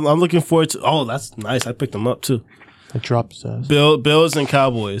Chandler. I'm looking forward to. Oh, that's nice. I picked them up too. It drops us. Bills and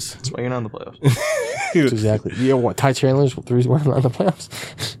Cowboys. That's why you're not in the playoffs. Exactly. You know what? Ty Chandler's the reason why I'm not in the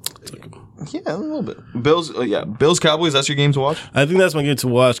playoffs. Yeah, a little bit. Bills, Bills, Cowboys. That's your game to watch. I think that's my game to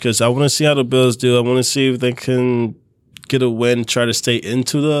watch because I want to see how the Bills do. I want to see if they can get a win, try to stay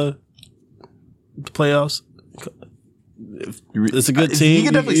into the playoffs. It's a good team. He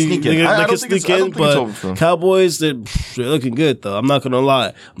can definitely sneak in. They I can don't sneak think it's in, over for them. but Cowboys, they're looking good though. I'm not gonna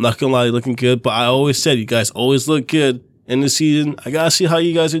lie. They're looking good. But I always said you guys always look good in the season. I gotta see how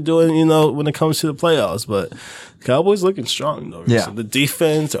you guys are doing. When it comes to the playoffs, but Cowboys looking strong though. Yeah. So the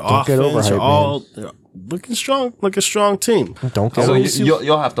defense, their Don't get offense, overhyped, are all they're looking strong, like a strong team. Don't get So it.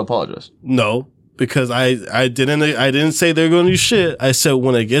 you'll have to apologize. No, because I didn't say they're going to do shit. I said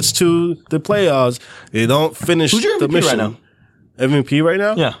when it gets to the playoffs, they don't finish Who's your the MVP mission. right now? MVP right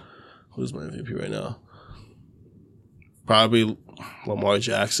now? Yeah. Who's my MVP right now? Probably Lamar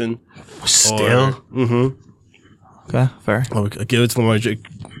Jackson. Still. Okay, fair. I would give it to Lamar Jackson.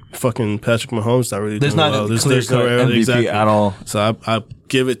 Fucking Patrick Mahomes not really There's doing not well. a clear-cut MVP exactly. at all. So I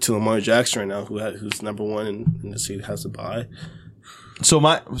give it to Lamar Jackson right now, who's number one in the seat, has to buy.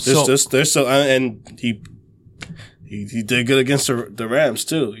 And he did good against the Rams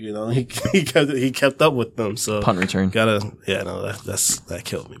too. He kept up with them. So Punt return. That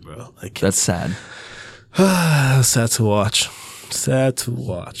killed me, bro. That's sad. Sad to watch. Sad to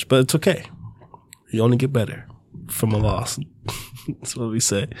watch, but it's okay. You only get better from a loss. That's what we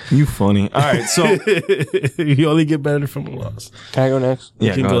say. You funny. All right, so You only get better from a loss. Can I go next? You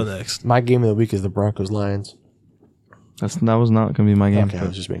yeah, can go go ahead. next. My game of the week is the Broncos Lions. That was not going to be my game. Okay, I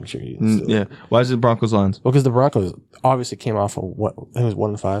was just making sure. Yeah. Why is it Broncos Lions? Well, because the Broncos obviously came off of what I think it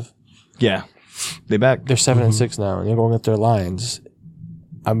was 1-5. Yeah. They back. They're 7-6 now, and they're going at their Lions.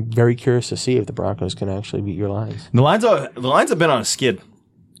 I'm very curious to see if the Broncos can actually beat your Lions. The Lions have been on a skid.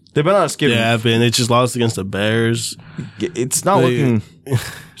 They've been on a skid. Yeah, they just lost against the Bears. It's not looking.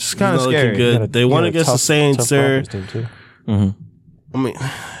 It's kind of Not scary. looking good. They won against the Saints. They're. Team too. I mean,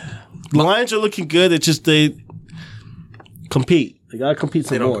 the Lions are looking good. It's just they compete. They gotta compete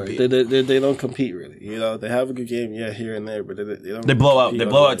some more. They don't compete really. They have a good game, here and there, but they don't. They blow out. compete They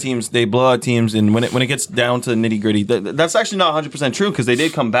all blow the out way. teams. They blow out teams, and when it gets down to the nitty gritty, that's actually not 100% true because they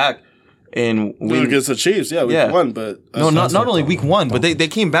did come back and win against the Chiefs, week one, but not only week one, but they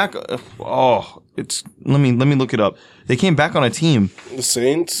came back. Let me look it up. They came back on a team. the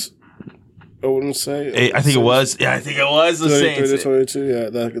Saints. I wouldn't say. I think it was. Yeah, I think it was the 23 Saints. to 22. Yeah,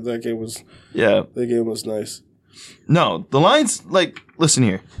 that game was. Yeah. That game was nice. No, the Lions. Listen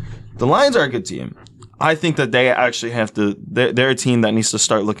here. The Lions are a good team. I think that they actually have to. They're a team that needs to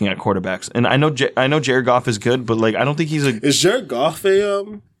start looking at quarterbacks. And I know Jared Goff is good, but I don't think he's a. Is Jared Goff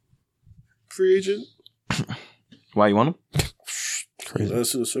a free agent? Why you want him? Crazy.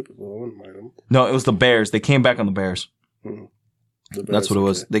 That's the Super Bowl. I wouldn't mind him. No, it was the Bears. They came back on the Bears. The Bears, That's what it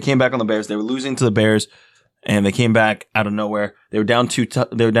was. They came back on the Bears. They were losing to the Bears, and they came back out of nowhere. They were down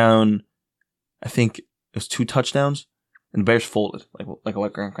they were down, I think it was 2 touchdowns, and the Bears folded like a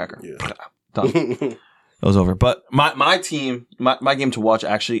wet graham cracker. Yeah. Done. It was over. But my team, my game to watch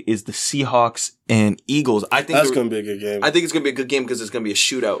actually is the Seahawks and Eagles. I think that's going to be a good game. I think it's going to be a good game because it's going to be a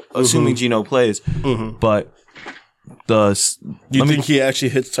shootout, assuming Geno plays. But you think he actually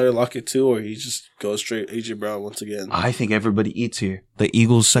hits Tyler Lockett too, or he just goes straight AJ Brown once again? I think everybody eats here. The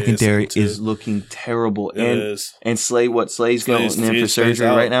Eagles secondary is looking terrible. And Slay, Slay's going in for surgery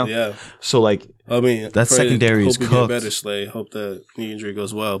right now. Yeah. So like, I mean, that secondary is cooked. Hope better, Slay. Hope that knee injury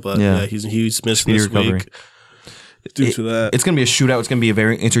goes well. But yeah he's missed this week due to that. It's going to be a shootout. It's going to be a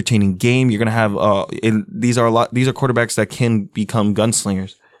very entertaining game. You're going to have these are quarterbacks that can become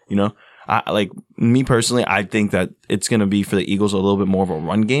gunslingers. You know. Me personally, I think that it's going to be for the Eagles a little bit more of a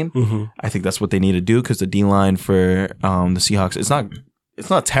run game. I think that's what they need to do because the D line for the Seahawks, it's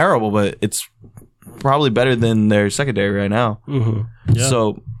not terrible, but it's probably better than their secondary right now. Yeah.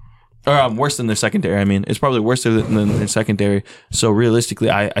 So, or worse than their secondary. I mean, it's probably worse than their secondary. So realistically,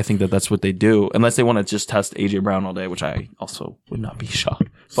 I think that's what they do, unless they want to just test AJ Brown all day, which I also would not be shocked.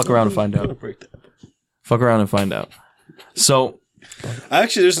 Fuck around and find out. Fuck around and find out. So.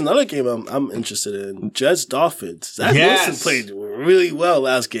 Actually, there's another game I'm interested in. Jets Dolphins. Zach Wilson played really well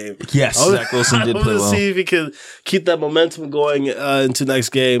last game. Yes, Zach Wilson did play well. See if he can keep that momentum going into next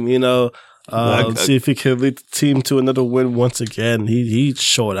game. You know, see if he can lead the team to another win once again. He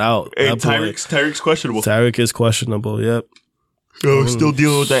showed out. Hey, Tyreek's questionable. Tyreek is questionable. Yep. Still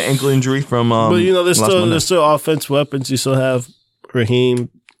dealing with that ankle injury from. But you know, there's still offense weapons. You still have Raheem,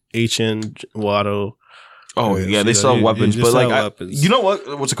 H.N. Waddle. Oh yeah, they still have weapons, but you know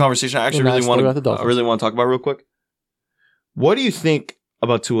what? What's a conversation I actually really want to talk about real quick? What do you think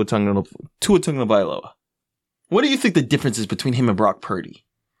about Tua Tagovailoa? What do you think the difference is between him and Brock Purdy?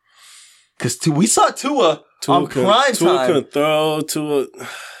 Because we saw Tua on prime time. Tua can throw. Tua.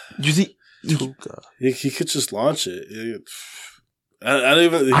 You see, he could just launch it. I don't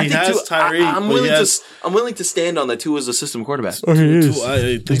even. He has Tyreek. I'm willing to stand on that Tua is a system quarterback. Oh, he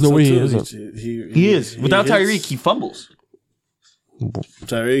is. There's no way he isn't. He is. Without Tyreek, he fumbles.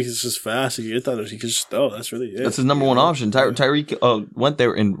 Tyreek is just fast. He can just throw. That's really it. That's his number one option. Tyreek went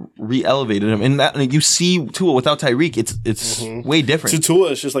there and re-elevated him. And you see Tua without Tyreek, it's way different. To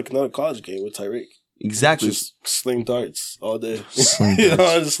Tua, it's just like another college game with Tyreek. Exactly. Just sling darts all day. Darts.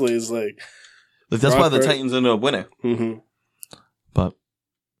 Honestly, it's like that's why the Titans ended up winning. But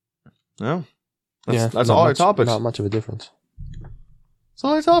that's all our topics. Not much of a difference. That's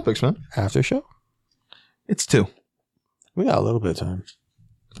all our topics, man. After show? It's 2. We got a little bit of time.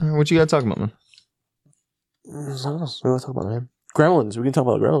 What you got to talk about, man? I don't know. What do we want to talk about, man? Gremlins. We can talk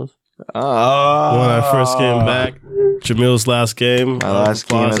about Gremlins. When I first came back, Jamil's last game. My last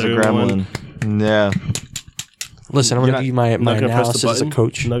game as a Gremlin. Yeah. Listen, I'm going to give you my analysis as a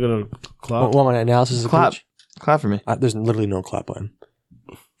coach. I'm not going to clap. Well, my analysis as a coach. Clap for me. There's literally no clap button.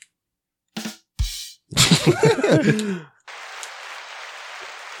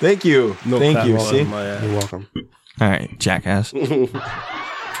 Thank you. Thank you. See? You're welcome. All right, jackass. All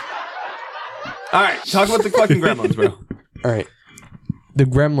right, talk about the fucking Gremlins, bro. All right. The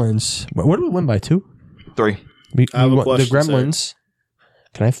Gremlins. What did we win by? 2? 3. The Gremlins.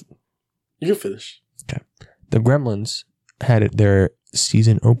 Can I? You can finish. Okay. The Gremlins had their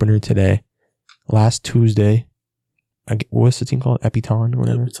season opener today. Last Tuesday. What's the team called? Epiton or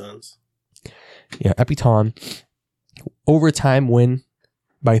whatever? Epitons. Yeah, Epiton. Overtime win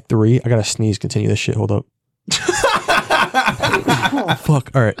by 3. I gotta sneeze. Continue this shit. Hold up. Oh,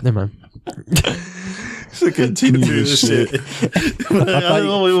 fuck. All right, never mind. So continue this shit. I thought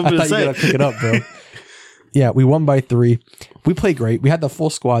you gotta pick it up, bro. Yeah, we won by 3. We played great. We had the full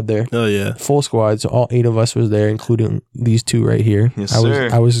squad there. Oh yeah, full squad. So all 8 of us was there, including these 2 right here. Yes, sir.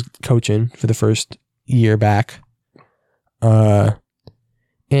 I was coaching for the first year back.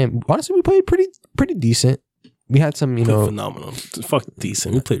 And honestly, we played pretty decent. We had some, phenomenal. Fuck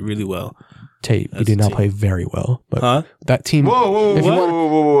decent. We played really well. We did not play very well, but that team.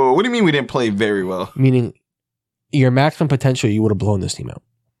 Whoa! What do you mean we didn't play very well? Meaning, your maximum potential, you would have blown this team out.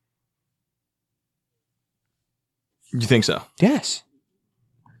 You think so? Yes.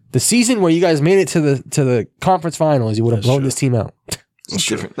 The season where you guys made it to the conference finals, you would have blown this team out. That's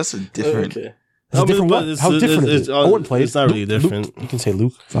different. That's a different. Okay. How different is it? Owen played. It's not really different. You can say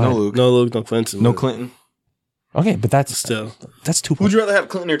Luke. Fine. No Luke. No Luke. No Clinton. No Clinton. Okay, but that's 2 points. Who'd you rather have,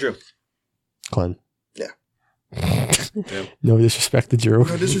 Clinton or Drew? Clinton. Yeah. No disrespect to Drew.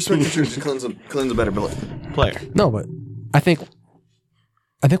 No disrespect to Drew. Clinton's a better player. No, but I think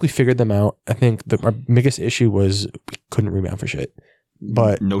we figured them out. I think our biggest issue was we couldn't rebound for shit.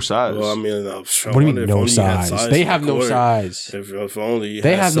 But no size. Well, I mean, what do you mean no size? They have no size. If only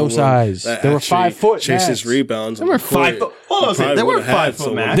they have no size. They were 5 foot. Chases rebounds. They were 5 foot. Hold on a second. They were 5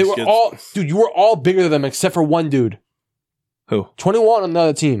 foot, Max. They were all, dude. You were all bigger than them except for one dude. Who? 21 on the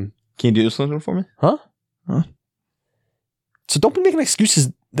other team. Can you do this one for me? Huh? So don't be making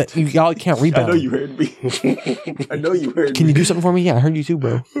excuses that y'all can't rebound. I know you heard me. I know you heard me. Can you do something for me? Yeah, I heard you too,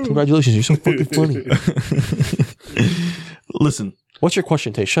 bro. Congratulations. You're so fucking funny. Listen. What's your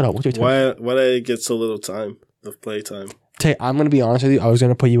question, Tay? Shut up. What's your take? Why did I get so little time of play time? Tay, I'm going to be honest with you. I was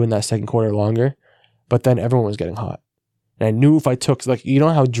going to put you in that second quarter longer, but then everyone was getting hot. And I knew if I took, like, you know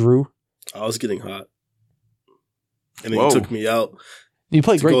how Drew? I was getting hot. And then you took me out. You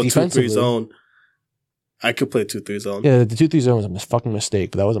played great defensively. 2-3 zone. I could play 2-3 zone. Yeah, the 2-3 zone was a fucking mistake,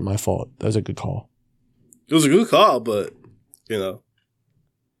 but that wasn't my fault. That was a good call. It was a good call, but,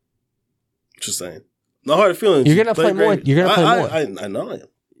 just saying. No hard feelings. You're going to play more. You're going to play more. I know I am.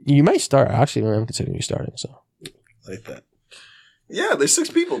 You might start. Actually, I'm considering you starting, so. Like that. Yeah, there's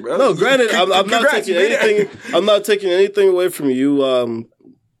 6 people, bro. No, granted, I'm not taking anything. I'm not taking anything away from you.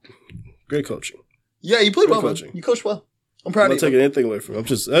 Great coaching. Yeah, you played well. Coaching. You coached well. I'm proud of you. I'm not taking anything away from you.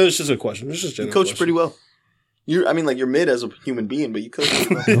 It's just a question. It's just you coached pretty well. You're mid as a human being, but you coach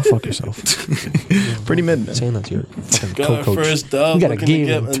pretty well. Go fuck yourself. Pretty mid, man. Saying that to your fucking co-coach. First dub. We got a game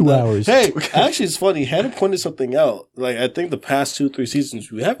in 2 hours. Hey, actually, it's funny. Hannah pointed something out. Like, I think the past 2-3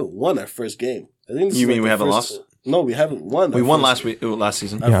 seasons, we haven't won our first game. I think you mean we haven't lost? No, we haven't won. We won last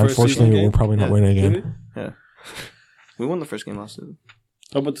season. Yeah, unfortunately, we're probably not winning again. Yeah. We won the first game last season.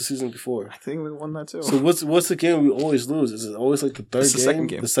 How about the season before? I think we won that too. So what's the game we always lose? Is it always like the third game? Second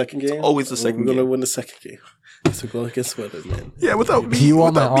game? The second game? It's always the second game. We're going to win the second game. So go against Weathers, man. Yeah, without me. If you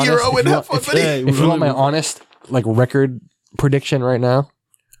want my honest record prediction right now,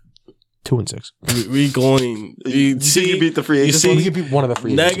 2-6. We going. You beat the free agents. We could beat one of the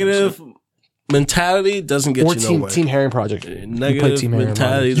free agents. Negative mentality doesn't get you nowhere. Team Herring Project. Negative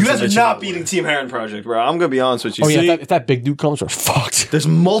mentality. You guys are not beating Team Herring Project, bro. I'm gonna be honest with you. Oh yeah, if that big dude comes, we're fucked. There's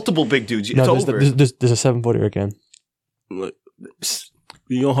multiple big dudes. It's over. There's a 7-footer again. Look,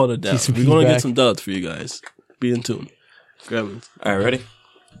 we gonna hold it down. We're gonna get some duds for you guys. Be in tune. Grab it. All right, ready?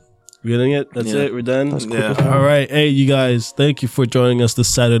 We're getting it. That's it. We're done. Yeah. All right. Hey, you guys. Thank you for joining us this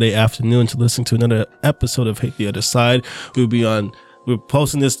Saturday afternoon to listen to another episode of Hate the Other Side. We're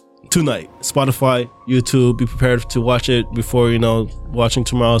posting this tonight. Spotify, YouTube. Be prepared to watch it before watching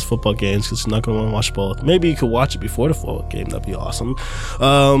tomorrow's football games because you're not going to want to watch both. Maybe you could watch it before the football game. That'd be awesome.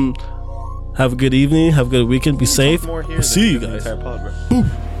 Have a good evening. Have a good weekend. Be safe. See you guys. Pod, bro.